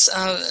that's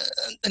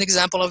an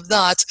example of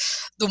that.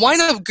 The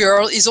Wind-Up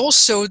Girl is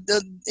also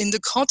in the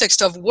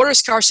context of water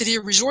scarcity,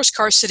 resource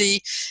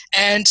scarcity,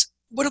 and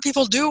what do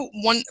people do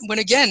when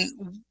again,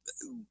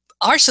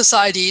 our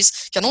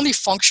societies can only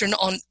function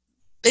on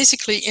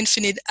basically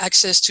infinite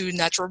access to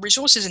natural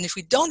resources. And if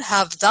we don't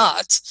have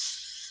that,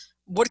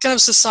 what kind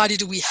of society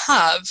do we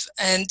have?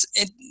 And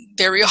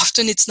very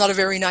often it's not a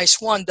very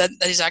nice one that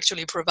is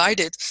actually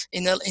provided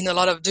in a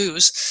lot of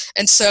those.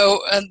 And so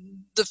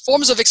the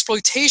forms of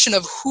exploitation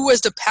of who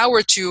has the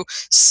power to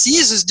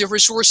seize the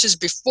resources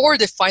before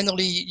they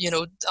finally,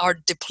 are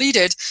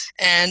depleted,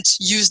 and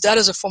use that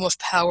as a form of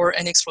power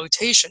and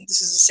exploitation.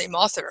 This is the same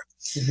author.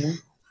 Mm-hmm.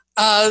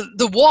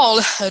 The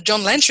Wall,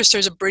 John Lanchester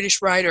is a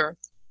British writer,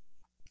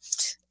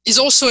 is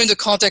also in the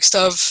context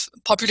of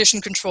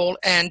population control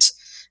and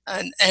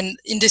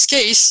in this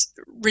case,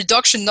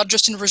 reduction not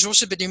just in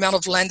resources but the amount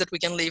of land that we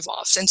can live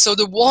off. And so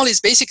The Wall is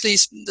basically,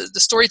 the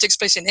story takes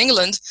place in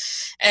England,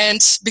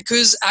 and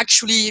because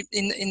actually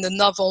in the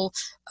novel,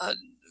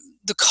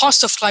 the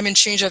cost of climate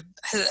change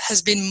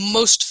has been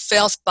most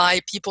felt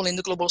by people in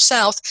the global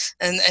south,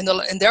 and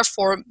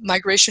therefore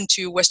migration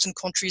to Western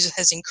countries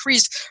has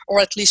increased, or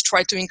at least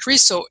tried to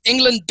increase. So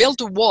England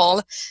built a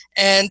wall,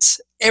 and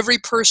every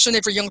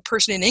young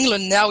person in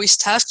England now is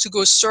tasked to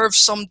go serve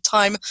some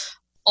time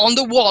on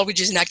the wall,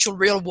 which is an actual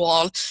real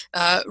wall,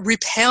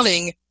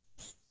 repelling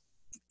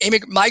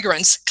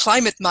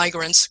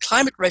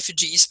climate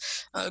refugees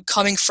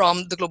coming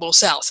from the global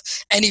south.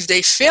 And if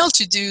they fail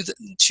to do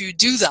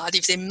that,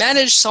 if they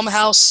manage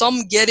somehow,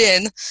 some get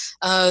in,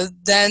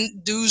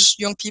 then those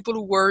young people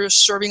who were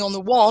serving on the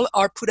wall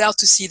are put out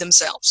to sea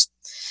themselves.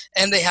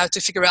 And they have to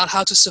figure out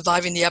how to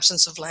survive in the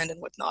absence of land and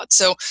whatnot.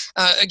 So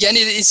again,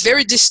 it is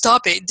very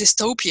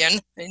dystopian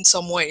in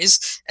some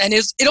ways, and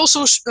it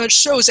also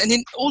shows. And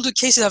in all the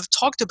cases I've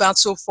talked about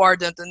so far,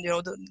 that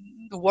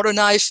the water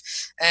knife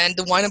and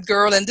the wind-up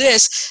girl and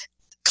this,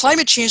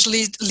 climate change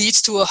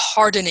leads to a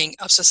hardening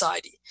of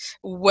society.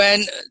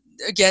 When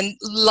again,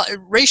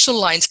 racial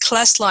lines,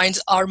 class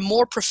lines are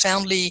more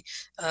profoundly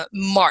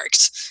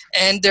marked,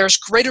 and there's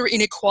greater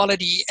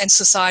inequality, and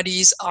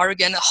societies are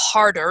again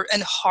harder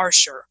and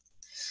harsher.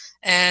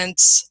 And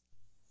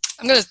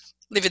I'm going to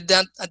leave it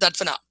at that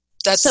for now.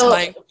 That's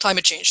my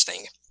climate change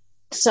thing.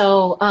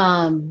 So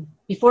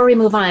before we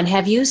move on,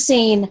 have you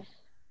seen,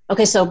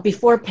 so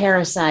before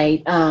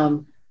Parasite,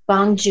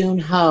 Bong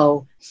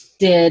Joon-ho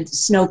did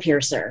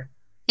Snowpiercer.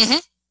 Mm-hmm.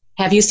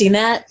 Have you seen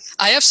that?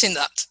 I have seen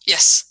that,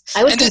 yes.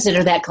 I would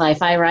consider that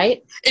sci-fi,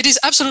 right? It is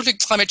absolutely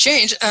climate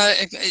change,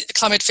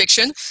 climate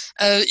fiction.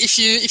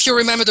 If you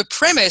remember the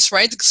premise,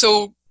 right?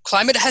 So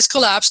climate has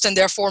collapsed, and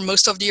therefore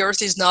most of the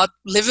Earth is not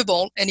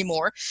livable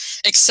anymore,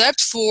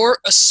 except for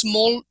a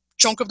small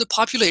chunk of the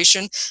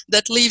population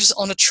that lives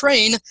on a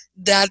train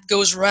that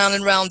goes round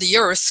and round the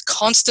Earth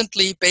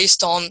constantly,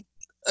 based on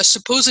a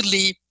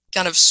supposedly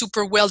kind of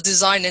super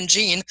well-designed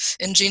engine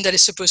that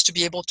is supposed to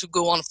be able to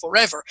go on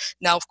forever.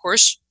 Now, of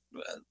course,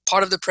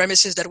 part of the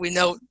premise is that we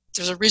know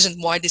there's a reason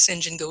why this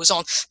engine goes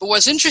on. But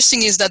what's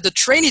interesting is that the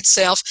train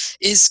itself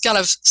is kind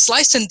of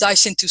sliced and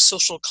diced into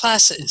social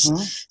classes.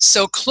 Mm-hmm.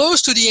 So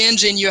close to the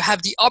engine, you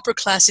have the upper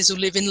classes who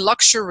live in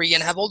luxury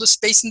and have all the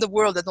space in the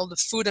world and all the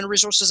food and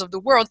resources of the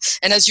world.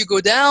 And as you go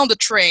down the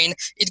train,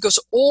 it goes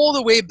all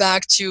the way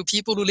back to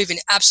people who live in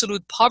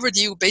absolute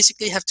poverty, who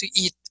basically have to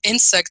eat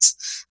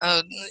insects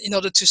in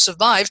order to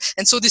survive.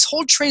 And so this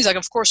whole train is, like,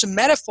 of course, a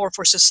metaphor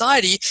for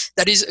society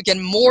that is, again,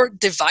 more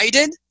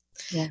divided.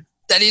 Yeah.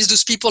 That is,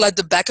 those people at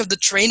the back of the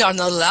train are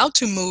not allowed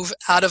to move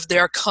out of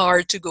their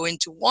car to go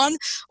into one,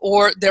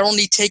 or they're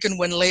only taken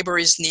when labor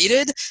is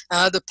needed.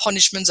 The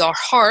punishments are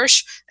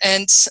harsh,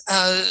 and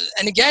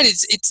again,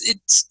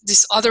 it's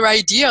this other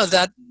idea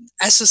that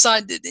as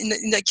society,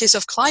 in the case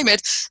of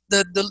climate,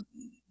 the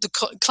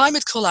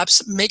climate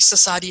collapse makes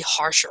society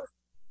harsher.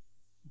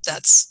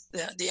 That's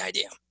the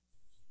idea.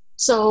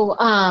 So,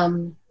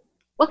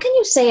 what can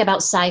you say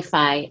about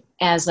sci-fi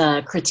as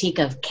a critique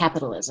of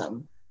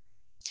capitalism?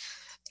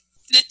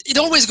 It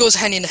always goes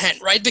hand in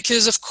hand, right?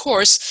 Because, of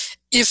course,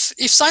 if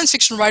science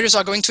fiction writers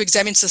are going to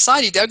examine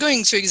society, they're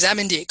going to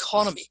examine the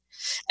economy.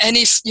 And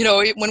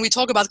when we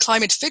talk about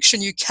climate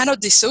fiction, you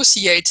cannot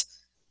dissociate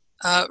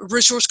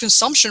resource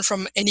consumption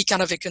from any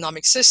kind of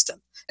economic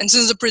system. And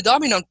since the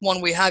predominant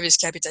one we have is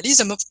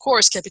capitalism, of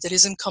course,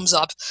 capitalism comes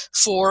up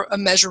for a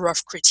measure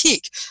of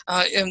critique.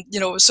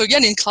 So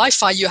again, in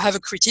sci-fi, you have a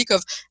critique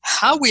of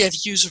how we have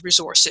used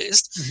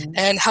resources, mm-hmm.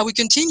 and how we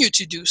continue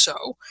to do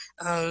so,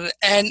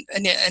 and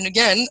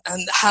again,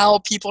 and how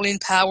people in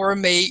power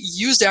may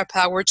use their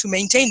power to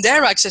maintain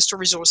their access to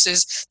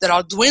resources that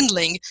are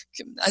dwindling,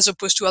 as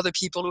opposed to other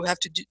people who have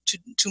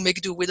to make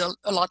do with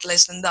a lot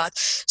less than that.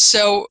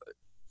 So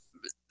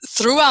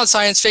throughout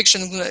science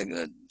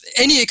fiction,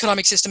 any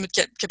economic system,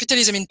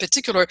 capitalism in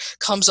particular,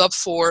 comes up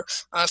for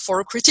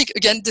a critique.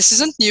 Again, this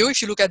isn't new.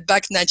 If you look at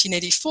back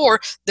 1984,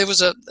 there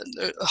was a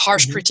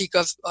harsh mm-hmm. critique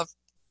of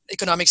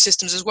economic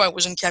systems as well. It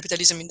wasn't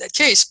capitalism in that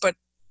case, but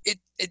it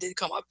did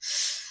come up.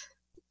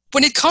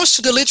 When it comes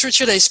to the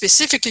literature that is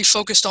specifically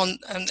focused on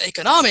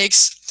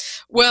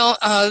economics, well,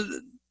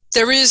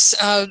 there is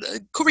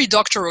Cory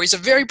Doctorow. He's a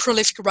very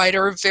prolific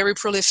writer, very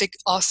prolific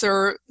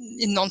author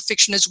in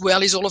nonfiction as well.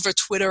 He's all over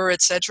Twitter,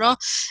 etc.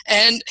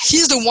 And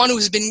he's the one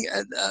who's been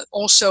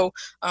also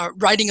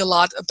writing a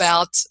lot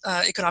about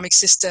economic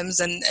systems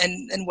and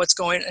what's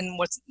going and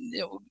what's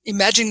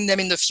imagining them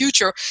in the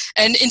future.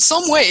 And in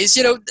some ways,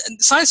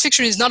 science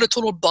fiction is not a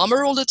total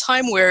bummer all the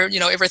time, where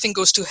everything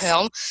goes to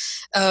hell.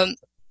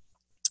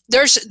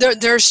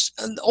 there's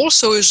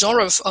also a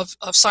genre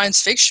of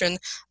science fiction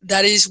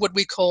that is what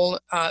we call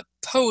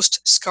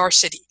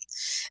post-scarcity.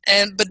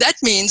 But that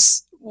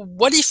means,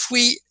 what if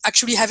we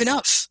actually have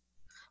enough?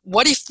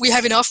 What if we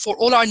have enough for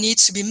all our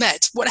needs to be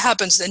met? What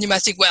happens then? You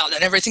might think, well,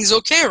 then everything's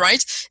okay,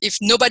 right? If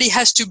nobody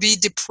has to be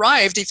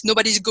deprived, if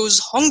nobody goes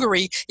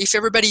hungry, if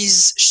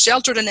everybody's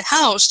sheltered and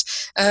housed,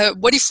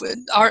 what if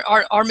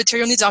our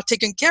material needs are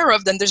taken care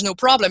of? Then there's no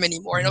problem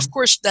anymore. And of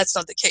course, that's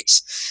not the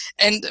case.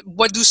 And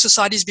what do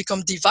societies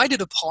become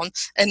divided upon?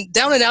 And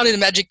down and out in the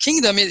Magic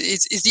Kingdom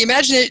is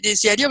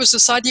the idea of a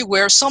society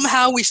where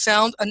somehow we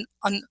found an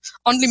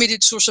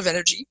unlimited source of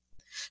energy.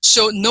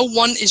 So no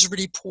one is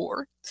really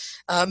poor,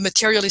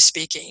 materially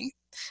speaking,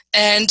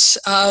 and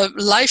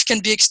life can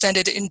be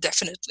extended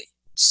indefinitely.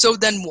 So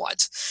then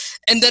what?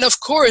 And then, of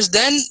course,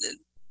 then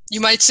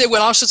you might say,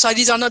 well, our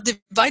societies are not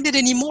divided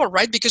anymore,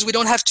 right? Because we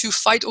don't have to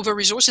fight over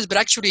resources, but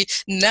actually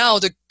now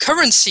the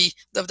currency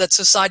of that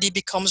society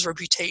becomes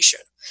reputation.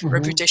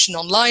 Reputation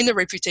online, a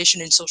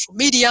reputation in social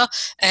media,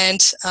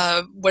 and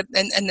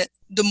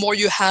the more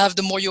you have,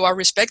 the more you are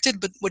respected,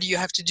 but what do you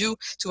have to do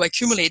to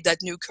accumulate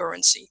that new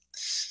currency?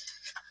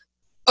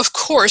 Of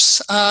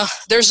course,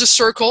 there's The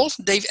Circle,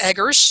 Dave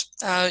Eggers.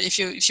 If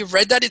you've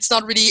read that, it's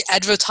not really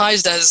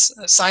advertised as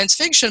science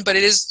fiction, but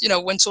it is,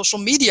 when social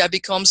media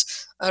becomes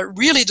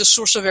really the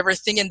source of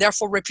everything, and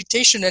therefore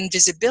reputation and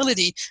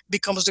visibility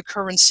becomes the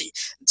currency.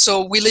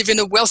 So we live in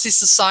a wealthy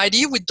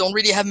society. We don't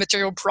really have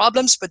material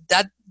problems, but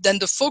then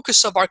the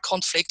focus of our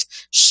conflict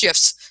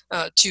shifts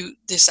to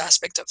this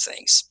aspect of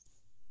things.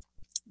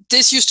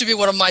 This used to be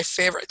one of my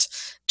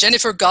favorites.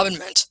 Jennifer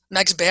Government,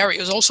 Max Barry,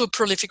 who's also a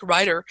prolific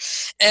writer.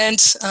 And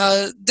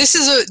this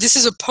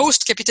is a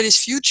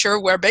post-capitalist future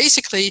where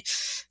basically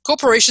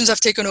corporations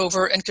have taken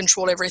over and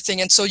control everything.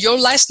 And so your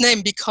last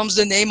name becomes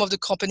the name of the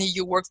company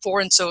you work for.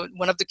 And so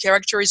one of the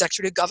characters is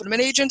actually a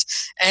government agent,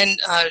 and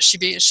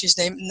she's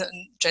named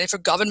Jennifer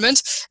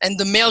Government. And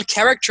the male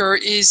character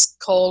is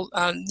called,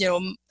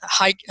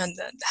 Hike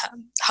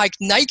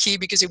Nike,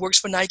 because he works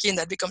for Nike, and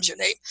that becomes your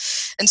name.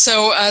 And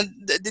so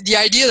the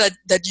idea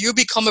that you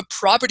become a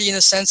property in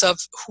a sense of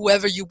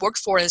whoever you work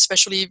for, and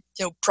especially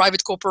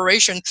private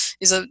corporation,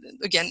 is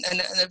again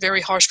a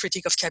very harsh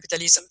critique of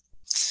capitalism.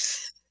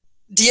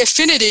 The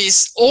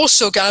Affinities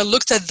also kind of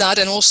looked at that,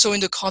 and also in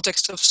the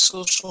context of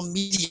social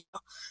media.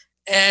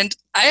 And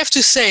I have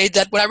to say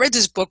that when I read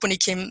this book, when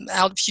it came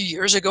out a few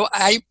years ago,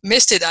 I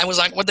missed it. I was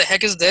like, what the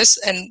heck is this?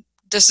 And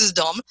this is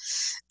dumb.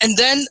 And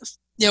then,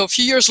 a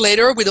few years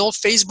later, with all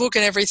Facebook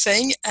and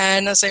everything,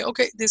 and I say,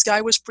 okay, this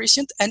guy was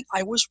prescient, and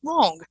I was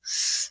wrong.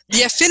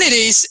 The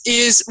Affinities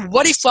is,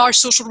 what if our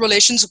social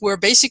relations were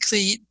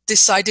basically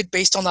decided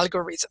based on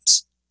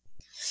algorithms?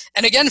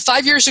 And again,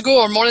 5 years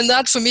ago or more than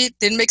that, for me, it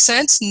didn't make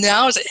sense.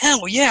 Now it's like,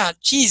 oh yeah,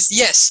 geez,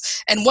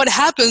 yes. And what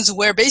happens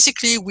where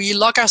basically we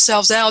lock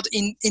ourselves out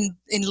in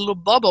little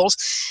bubbles.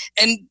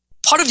 And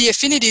part of the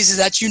Affinities is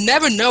that you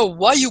never know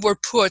why you were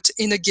put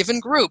in a given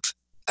group,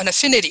 an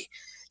affinity.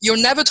 You're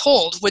never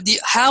told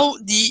how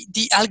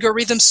the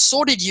algorithm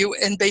sorted you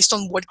and based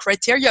on what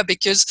criteria,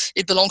 because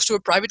it belongs to a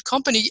private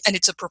company and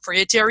it's a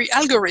proprietary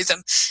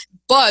algorithm.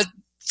 But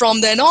from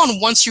then on,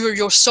 once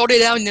you're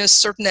sorted out in a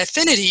certain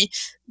affinity,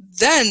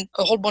 then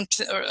a whole bunch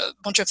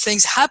of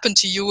things happen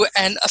to you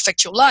and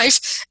affect your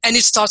life, and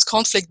it starts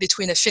conflict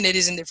between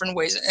affinities in different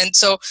ways. And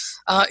so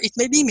it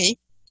may be me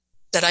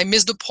that I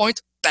missed the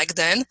point back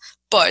then,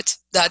 but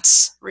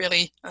that's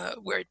really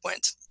where it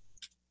went.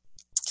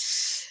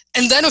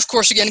 And then, of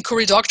course, again,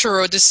 Cory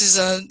Doctorow, this is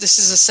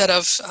a set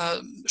of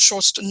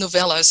short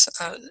novellas,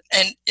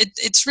 and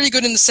it's really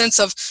good in the sense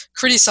of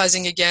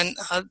criticizing, again,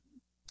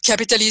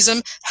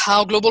 capitalism,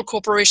 how global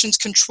corporations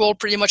control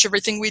pretty much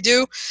everything we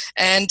do,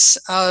 and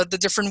the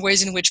different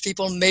ways in which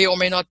people may or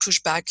may not push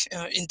back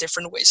in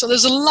different ways. So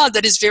there's a lot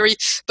that is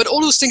but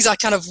all those things are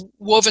kind of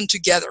woven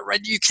together, right?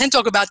 You can't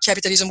talk about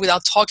capitalism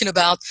without talking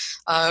about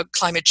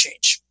climate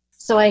change.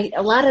 So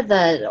a lot of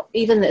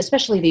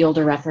especially the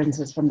older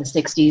references from the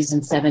 60s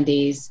and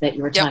 70s that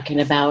you were talking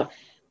about,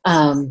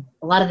 a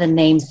lot of the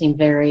names seem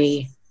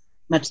very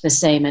much the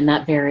same and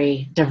not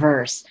very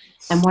diverse.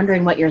 I'm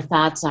wondering what your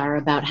thoughts are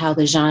about how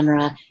the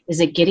genre, is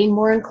it getting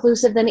more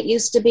inclusive than it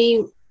used to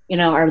be?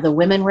 Are the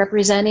women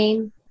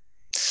representing?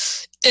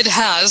 It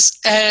has,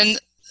 and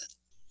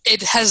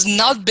it has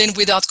not been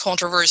without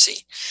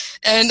controversy.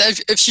 And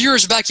a few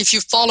years back, if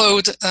you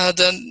followed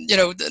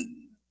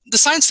the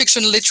science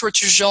fiction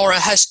literature genre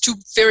has two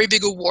very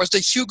big awards, the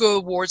Hugo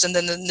Awards and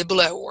then the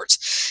Nebula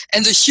Awards.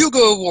 And the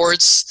Hugo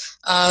Awards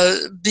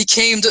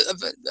became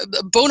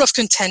a bone of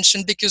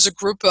contention because a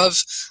group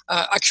of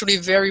actually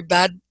very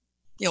bad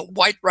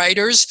white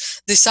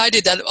writers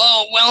decided that,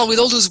 oh, well, with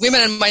all those women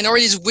and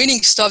minorities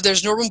winning stuff,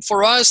 there's no room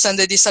for us, and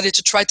they decided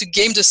to try to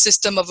game the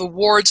system of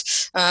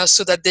awards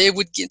so that they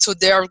would get, so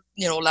their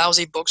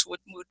lousy books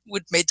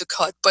would make the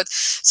cut. But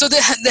so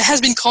there has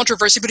been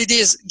controversy, but it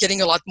is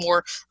getting a lot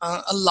more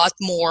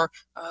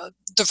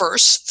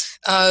diverse.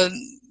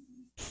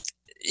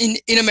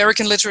 in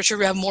American literature,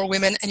 you have more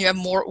women and you have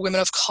more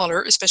women of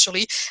color,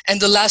 especially.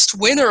 And the last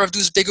winner of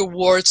those big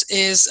awards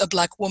is a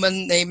Black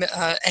woman named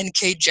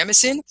N.K.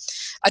 Jemisin.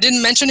 I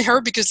didn't mention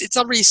her because it's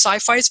not really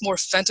sci-fi, it's more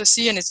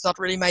fantasy and it's not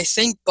really my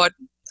thing, but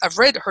I've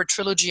read her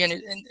trilogy and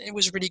it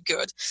was really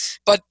good.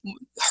 But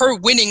her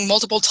winning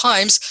multiple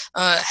times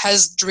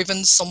has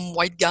driven some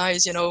white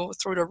guys,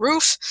 through the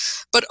roof.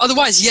 But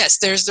otherwise, yes,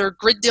 there's a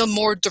great deal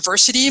more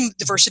diversity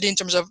in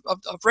terms of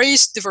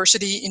race,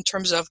 diversity in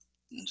terms of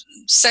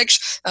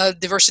sex,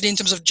 diversity in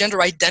terms of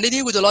gender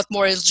identity, with a lot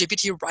more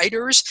LGBT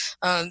writers,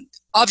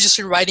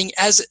 obviously writing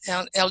as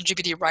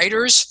LGBT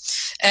writers.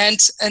 And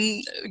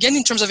again,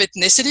 in terms of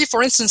ethnicity,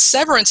 for instance,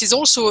 Severance is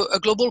also a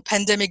global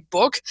pandemic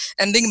book,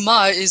 and Ling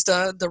Ma is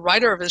the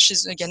writer of it.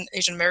 She's, again,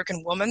 Asian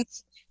American woman.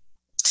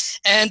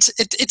 And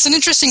it's an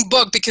interesting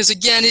book because,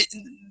 again,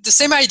 the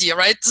same idea,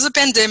 right? This is a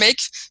pandemic.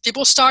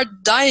 People start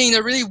dying in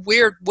a really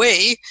weird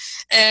way.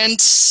 And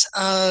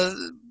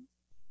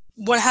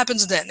what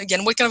happens then?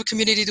 Again, what kind of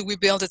community do we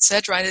build,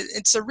 etc.? And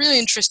it's a really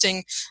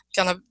interesting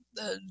kind of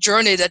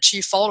journey that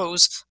she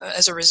follows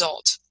as a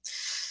result.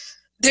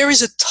 There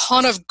is a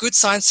ton of good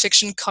science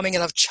fiction coming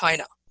out of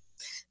China.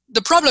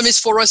 The problem is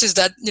for us is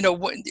that,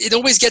 it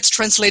always gets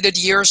translated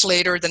years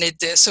later than it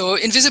did. So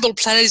Invisible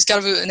Planet is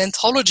kind of an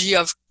anthology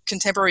of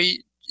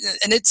contemporary,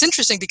 and it's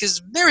interesting because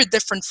it's very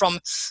different from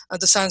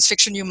the science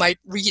fiction you might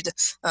read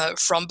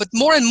from. But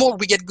more and more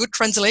we get good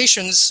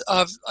translations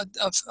of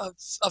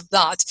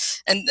that,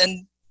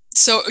 and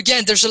so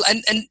again, there's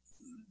and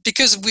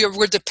because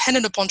we're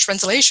dependent upon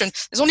translation,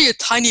 there's only a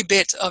tiny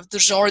bit of the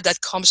genre that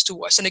comes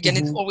to us. And again,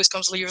 it always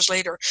comes years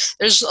later.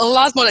 There's a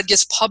lot more that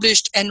gets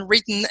published and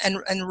written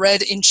and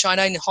read in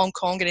China, in Hong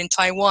Kong, and in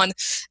Taiwan.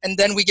 And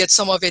then we get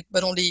some of it,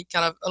 but only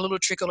kind of a little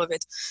trickle of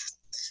it.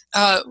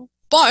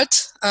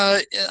 But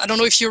I don't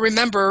know if you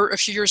remember a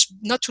few years,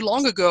 not too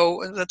long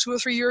ago, 2 or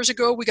 3 years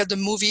ago, we got the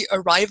movie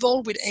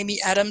Arrival with Amy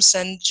Adams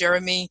and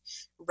Jeremy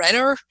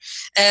Renner.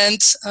 And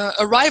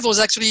Arrival is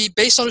actually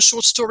based on a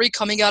short story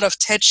coming out of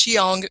Ted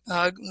Chiang,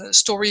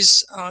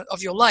 Stories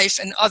of Your Life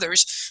and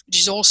Others, which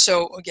is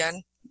also,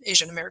 again,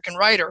 Asian American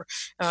writer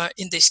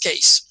in this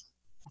case.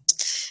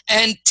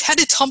 And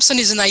Teddy Thompson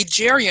is a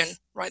Nigerian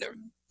writer.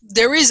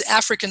 There is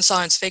African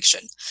science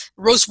fiction.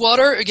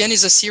 Rosewater, again,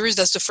 is a series.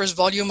 That's the first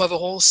volume of a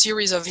whole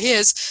series of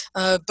his.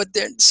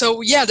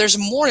 There's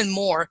more and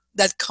more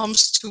that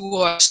comes to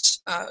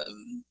us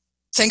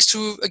thanks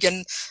to,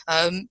 again,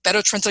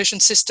 better translation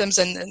systems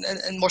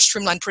and more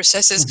streamlined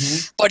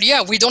processes. But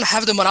yeah, we don't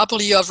have the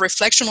monopoly of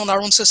reflection on our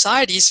own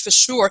societies, for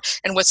sure.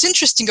 And what's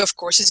interesting, of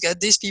course, is that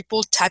these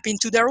people tap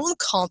into their own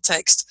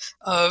context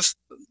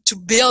to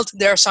build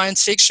their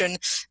science fiction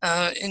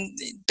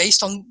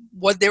based on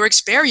what they're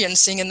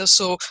experiencing. And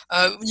also,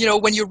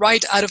 when you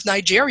write out of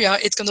Nigeria,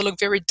 it's going to look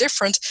very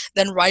different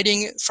than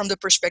writing from the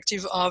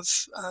perspective of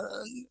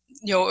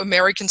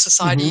American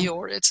society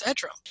or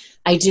etc.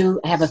 I do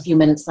have a few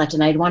minutes left,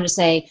 and I'd want to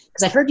say,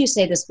 because I've heard you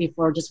say this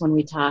before just when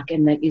we talk,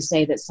 and that you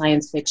say that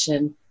science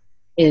fiction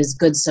is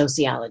good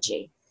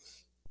sociology.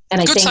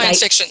 And Good science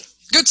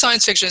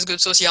fiction is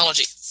good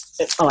sociology.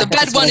 The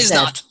bad one is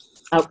not.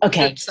 Oh,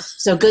 okay.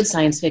 So good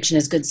science fiction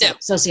is good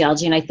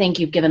sociology, and I think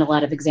you've given a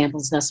lot of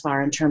examples thus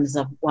far in terms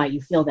of why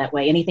you feel that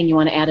way. Anything you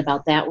want to add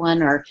about that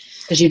one, or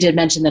because you did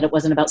mention that it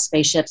wasn't about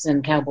spaceships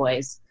and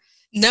cowboys?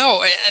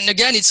 No, and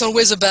again, it's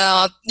always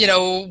about,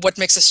 what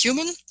makes us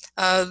human.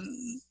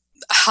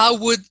 How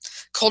would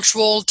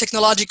cultural,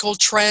 technological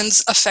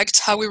trends affect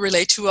how we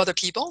relate to other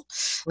people?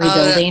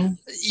 Rebuilding.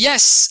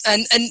 Yes,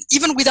 and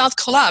even without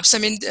collapse. I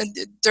mean,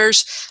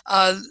 there's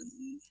a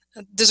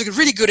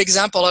really good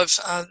example of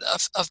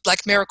Black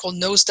Mirror called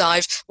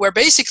Nosedive, where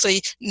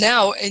basically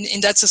now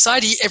in that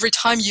society, every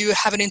time you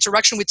have an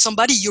interaction with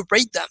somebody, you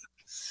rate them.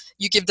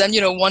 You give them,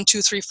 1,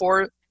 2, 3,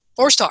 4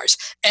 stars.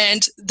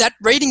 And that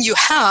rating you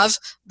have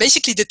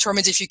basically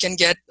determines if you can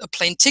get a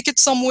plane ticket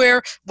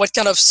somewhere, what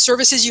kind of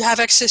services you have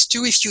access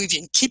to, if you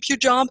even keep your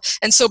job.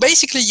 And so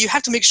basically you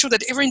have to make sure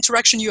that every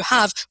interaction you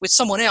have with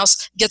someone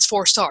else gets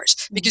 4 stars.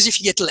 Because if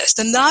you get less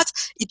than that,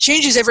 it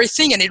changes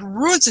everything and it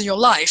ruins in your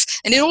life.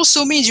 And it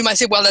also means you might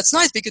say, well, that's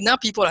nice because now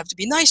people have to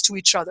be nice to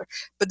each other.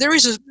 But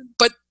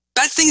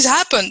bad things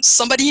happen.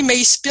 Somebody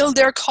may spill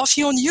their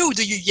coffee on you.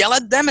 Do you yell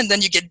at them and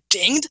then you get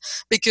dinged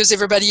because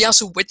everybody else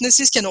who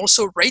witnesses can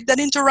also rate that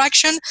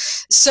interaction?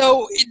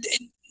 So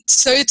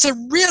it's a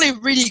really,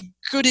 really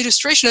good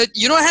illustration that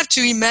you don't have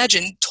to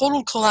imagine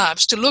total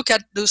collapse to look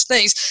at those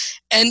things.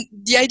 And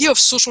the idea of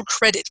social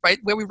credit, right,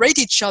 where we rate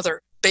each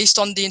other based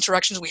on the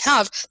interactions we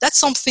have, that's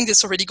something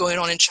that's already going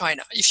on in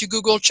China. If you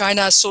Google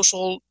China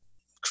social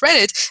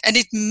credit, and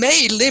it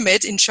may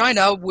limit in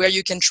China where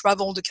you can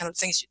travel, the kind of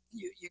things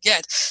you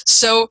get.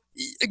 So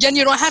again,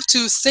 you don't have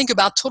to think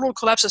about total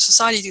collapse of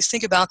society to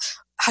think about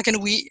how can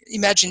we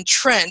imagine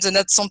trends. And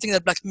that's something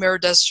that Black Mirror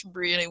does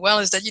really well,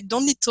 is that you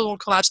don't need total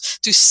collapse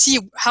to see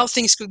how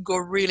things could go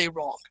really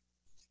wrong.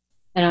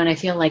 And I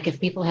feel like if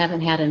people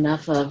haven't had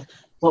enough of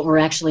what we're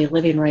actually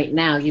living right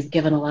now, you've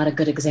given a lot of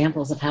good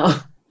examples of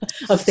how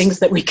of things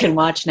that we can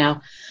watch now.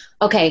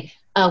 Okay,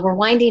 We're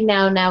winding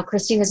down now.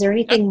 Christine, is there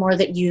anything more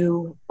that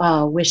you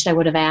wished I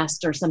would have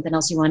asked or something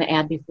else you want to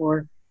add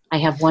before I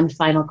have one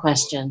final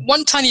question?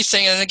 One tiny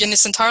thing, and again,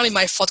 it's entirely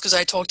my fault because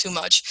I talk too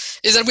much,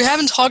 is that we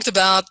haven't talked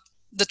about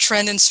the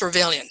trend in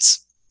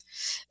surveillance.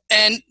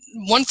 And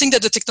one thing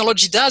that the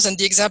technology does, and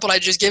the example I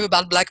just gave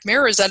about Black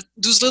Mirror, is that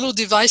those little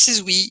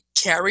devices we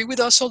carry with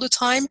us all the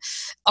time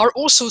are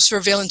also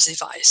surveillance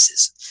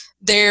devices.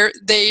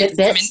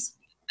 Fitbits?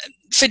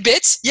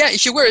 Fitbits, yeah,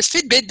 if you wear a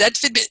Fitbit, that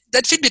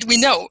Fitbit we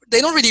know,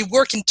 they don't really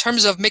work in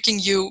terms of making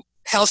you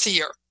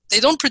healthier. They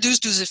don't produce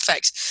those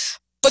effects,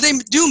 but they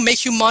do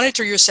make you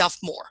monitor yourself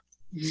more.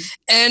 Mm-hmm.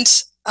 And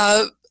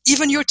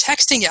even your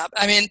texting app,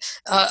 I mean,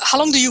 how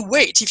long do you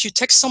wait if you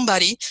text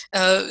somebody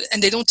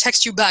and they don't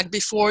text you back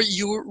before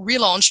you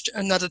relaunched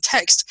another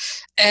text?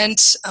 And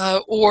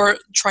or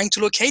trying to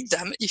locate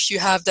them if you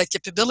have that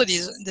capability.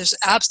 There's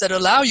apps that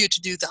allow you to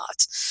do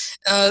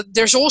that.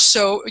 There's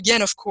also,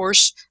 again, of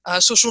course,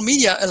 social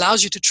media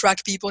allows you to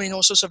track people in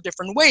all sorts of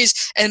different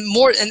ways. And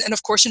more, and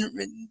of course,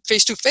 in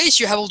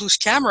face-to-face, you have all those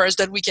cameras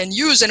that we can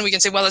use, and we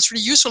can say, well, that's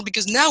really useful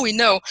because now we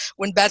know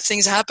when bad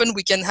things happen,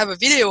 we can have a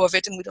video of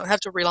it and we don't have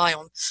to rely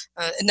on,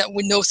 and that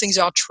we know things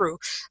are true.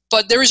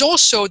 But there is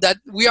also that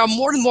we are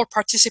more and more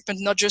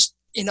participant, not just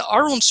in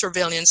our own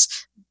surveillance,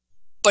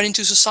 but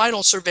into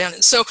societal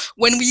surveillance. So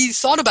when we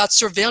thought about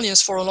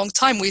surveillance for a long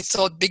time, we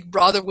thought Big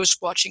Brother was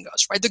watching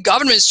us, right? The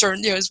government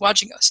certainly is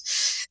watching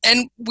us.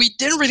 And we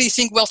didn't really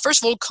think, well,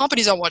 first of all,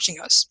 companies are watching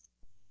us.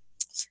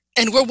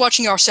 And we're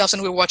watching ourselves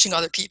and we're watching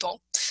other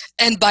people.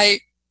 And by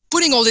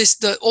putting all this,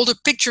 all the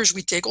pictures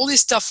we take, all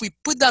this stuff, we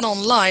put that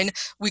online,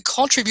 we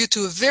contribute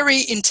to a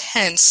very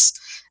intense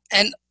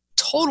and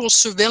total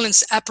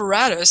surveillance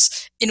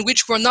apparatus in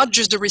which we're not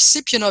just the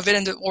recipient of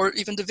it or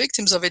even the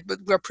victims of it, but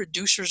we're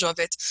producers of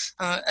it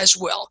as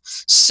well.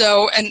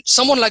 So, and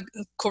someone like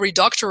Cory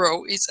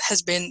Doctorow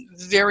has been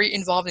very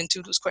involved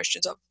into those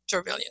questions of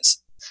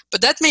surveillance. But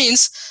that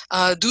means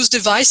those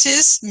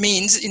devices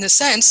means, in a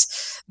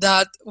sense,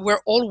 that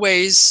we're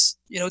always,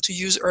 to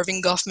use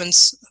Irving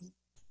Goffman's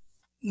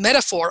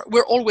metaphor,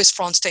 we're always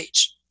front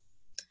stage.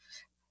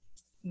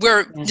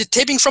 We're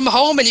taping from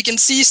home and you can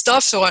see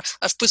stuff. So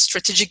I've put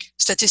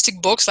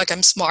statistic books like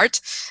I'm smart.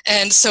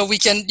 And so we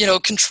can,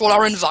 control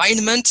our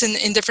environment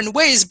in different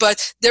ways.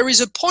 But there is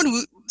a point,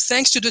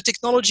 thanks to the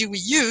technology we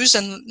use,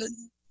 and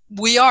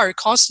we are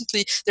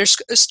constantly, there's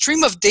a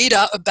stream of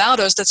data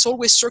about us that's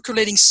always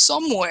circulating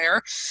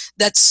somewhere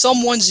that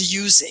someone's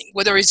using,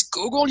 whether it's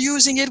Google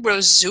using it,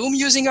 whether Zoom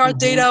using our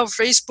data, or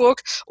Facebook,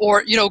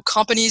 or,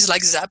 companies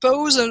like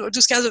Zappos, or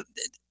those kinds of.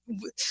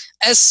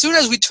 As soon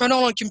as we turn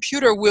on a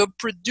computer, we're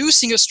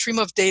producing a stream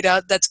of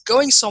data that's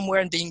going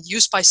somewhere and being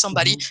used by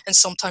somebody, and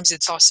sometimes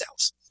it's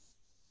ourselves.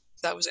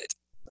 That was it.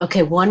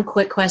 Okay, one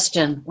quick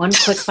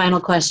final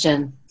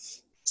question.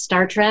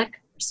 Star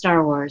Trek,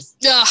 Star Wars?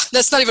 Yeah,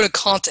 that's not even a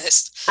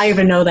contest. I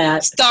even know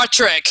that. Star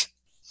Trek,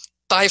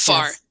 by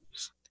far.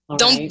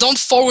 Yes. Don't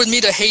forward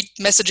me the hate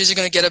messages you're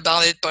going to get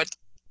about it, but...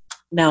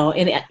 No,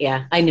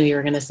 I knew you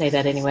were going to say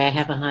that anyway. I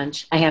had a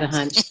hunch.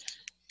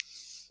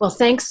 Well,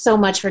 thanks so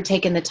much for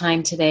taking the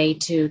time today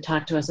to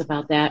talk to us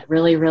about that.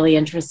 Really, really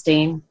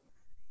interesting.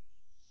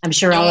 I'm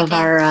sure all of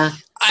our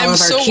I'm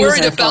so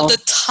worried about the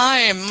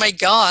time. My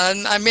God,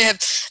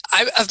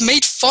 I've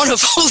made fun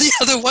of all the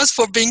other ones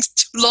for being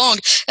too long,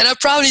 and I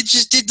probably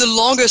just did the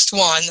longest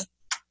one.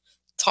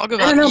 Talk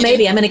about. I don't know.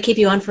 Maybe I'm going to keep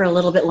you on for a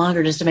little bit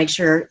longer just to make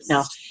sure.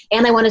 No,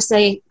 and I want to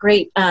say,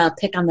 great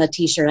pick on the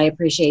T-shirt. I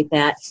appreciate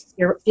that.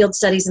 Your field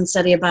studies and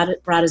study about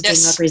it brought us being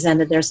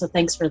represented there. So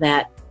thanks for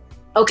that.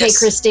 Okay, yes.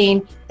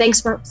 Christine,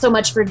 thanks so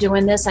much for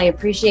doing this. I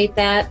appreciate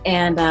that,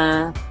 and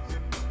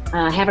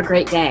have a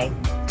great day.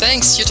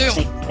 Thanks, you too.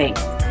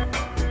 Thanks.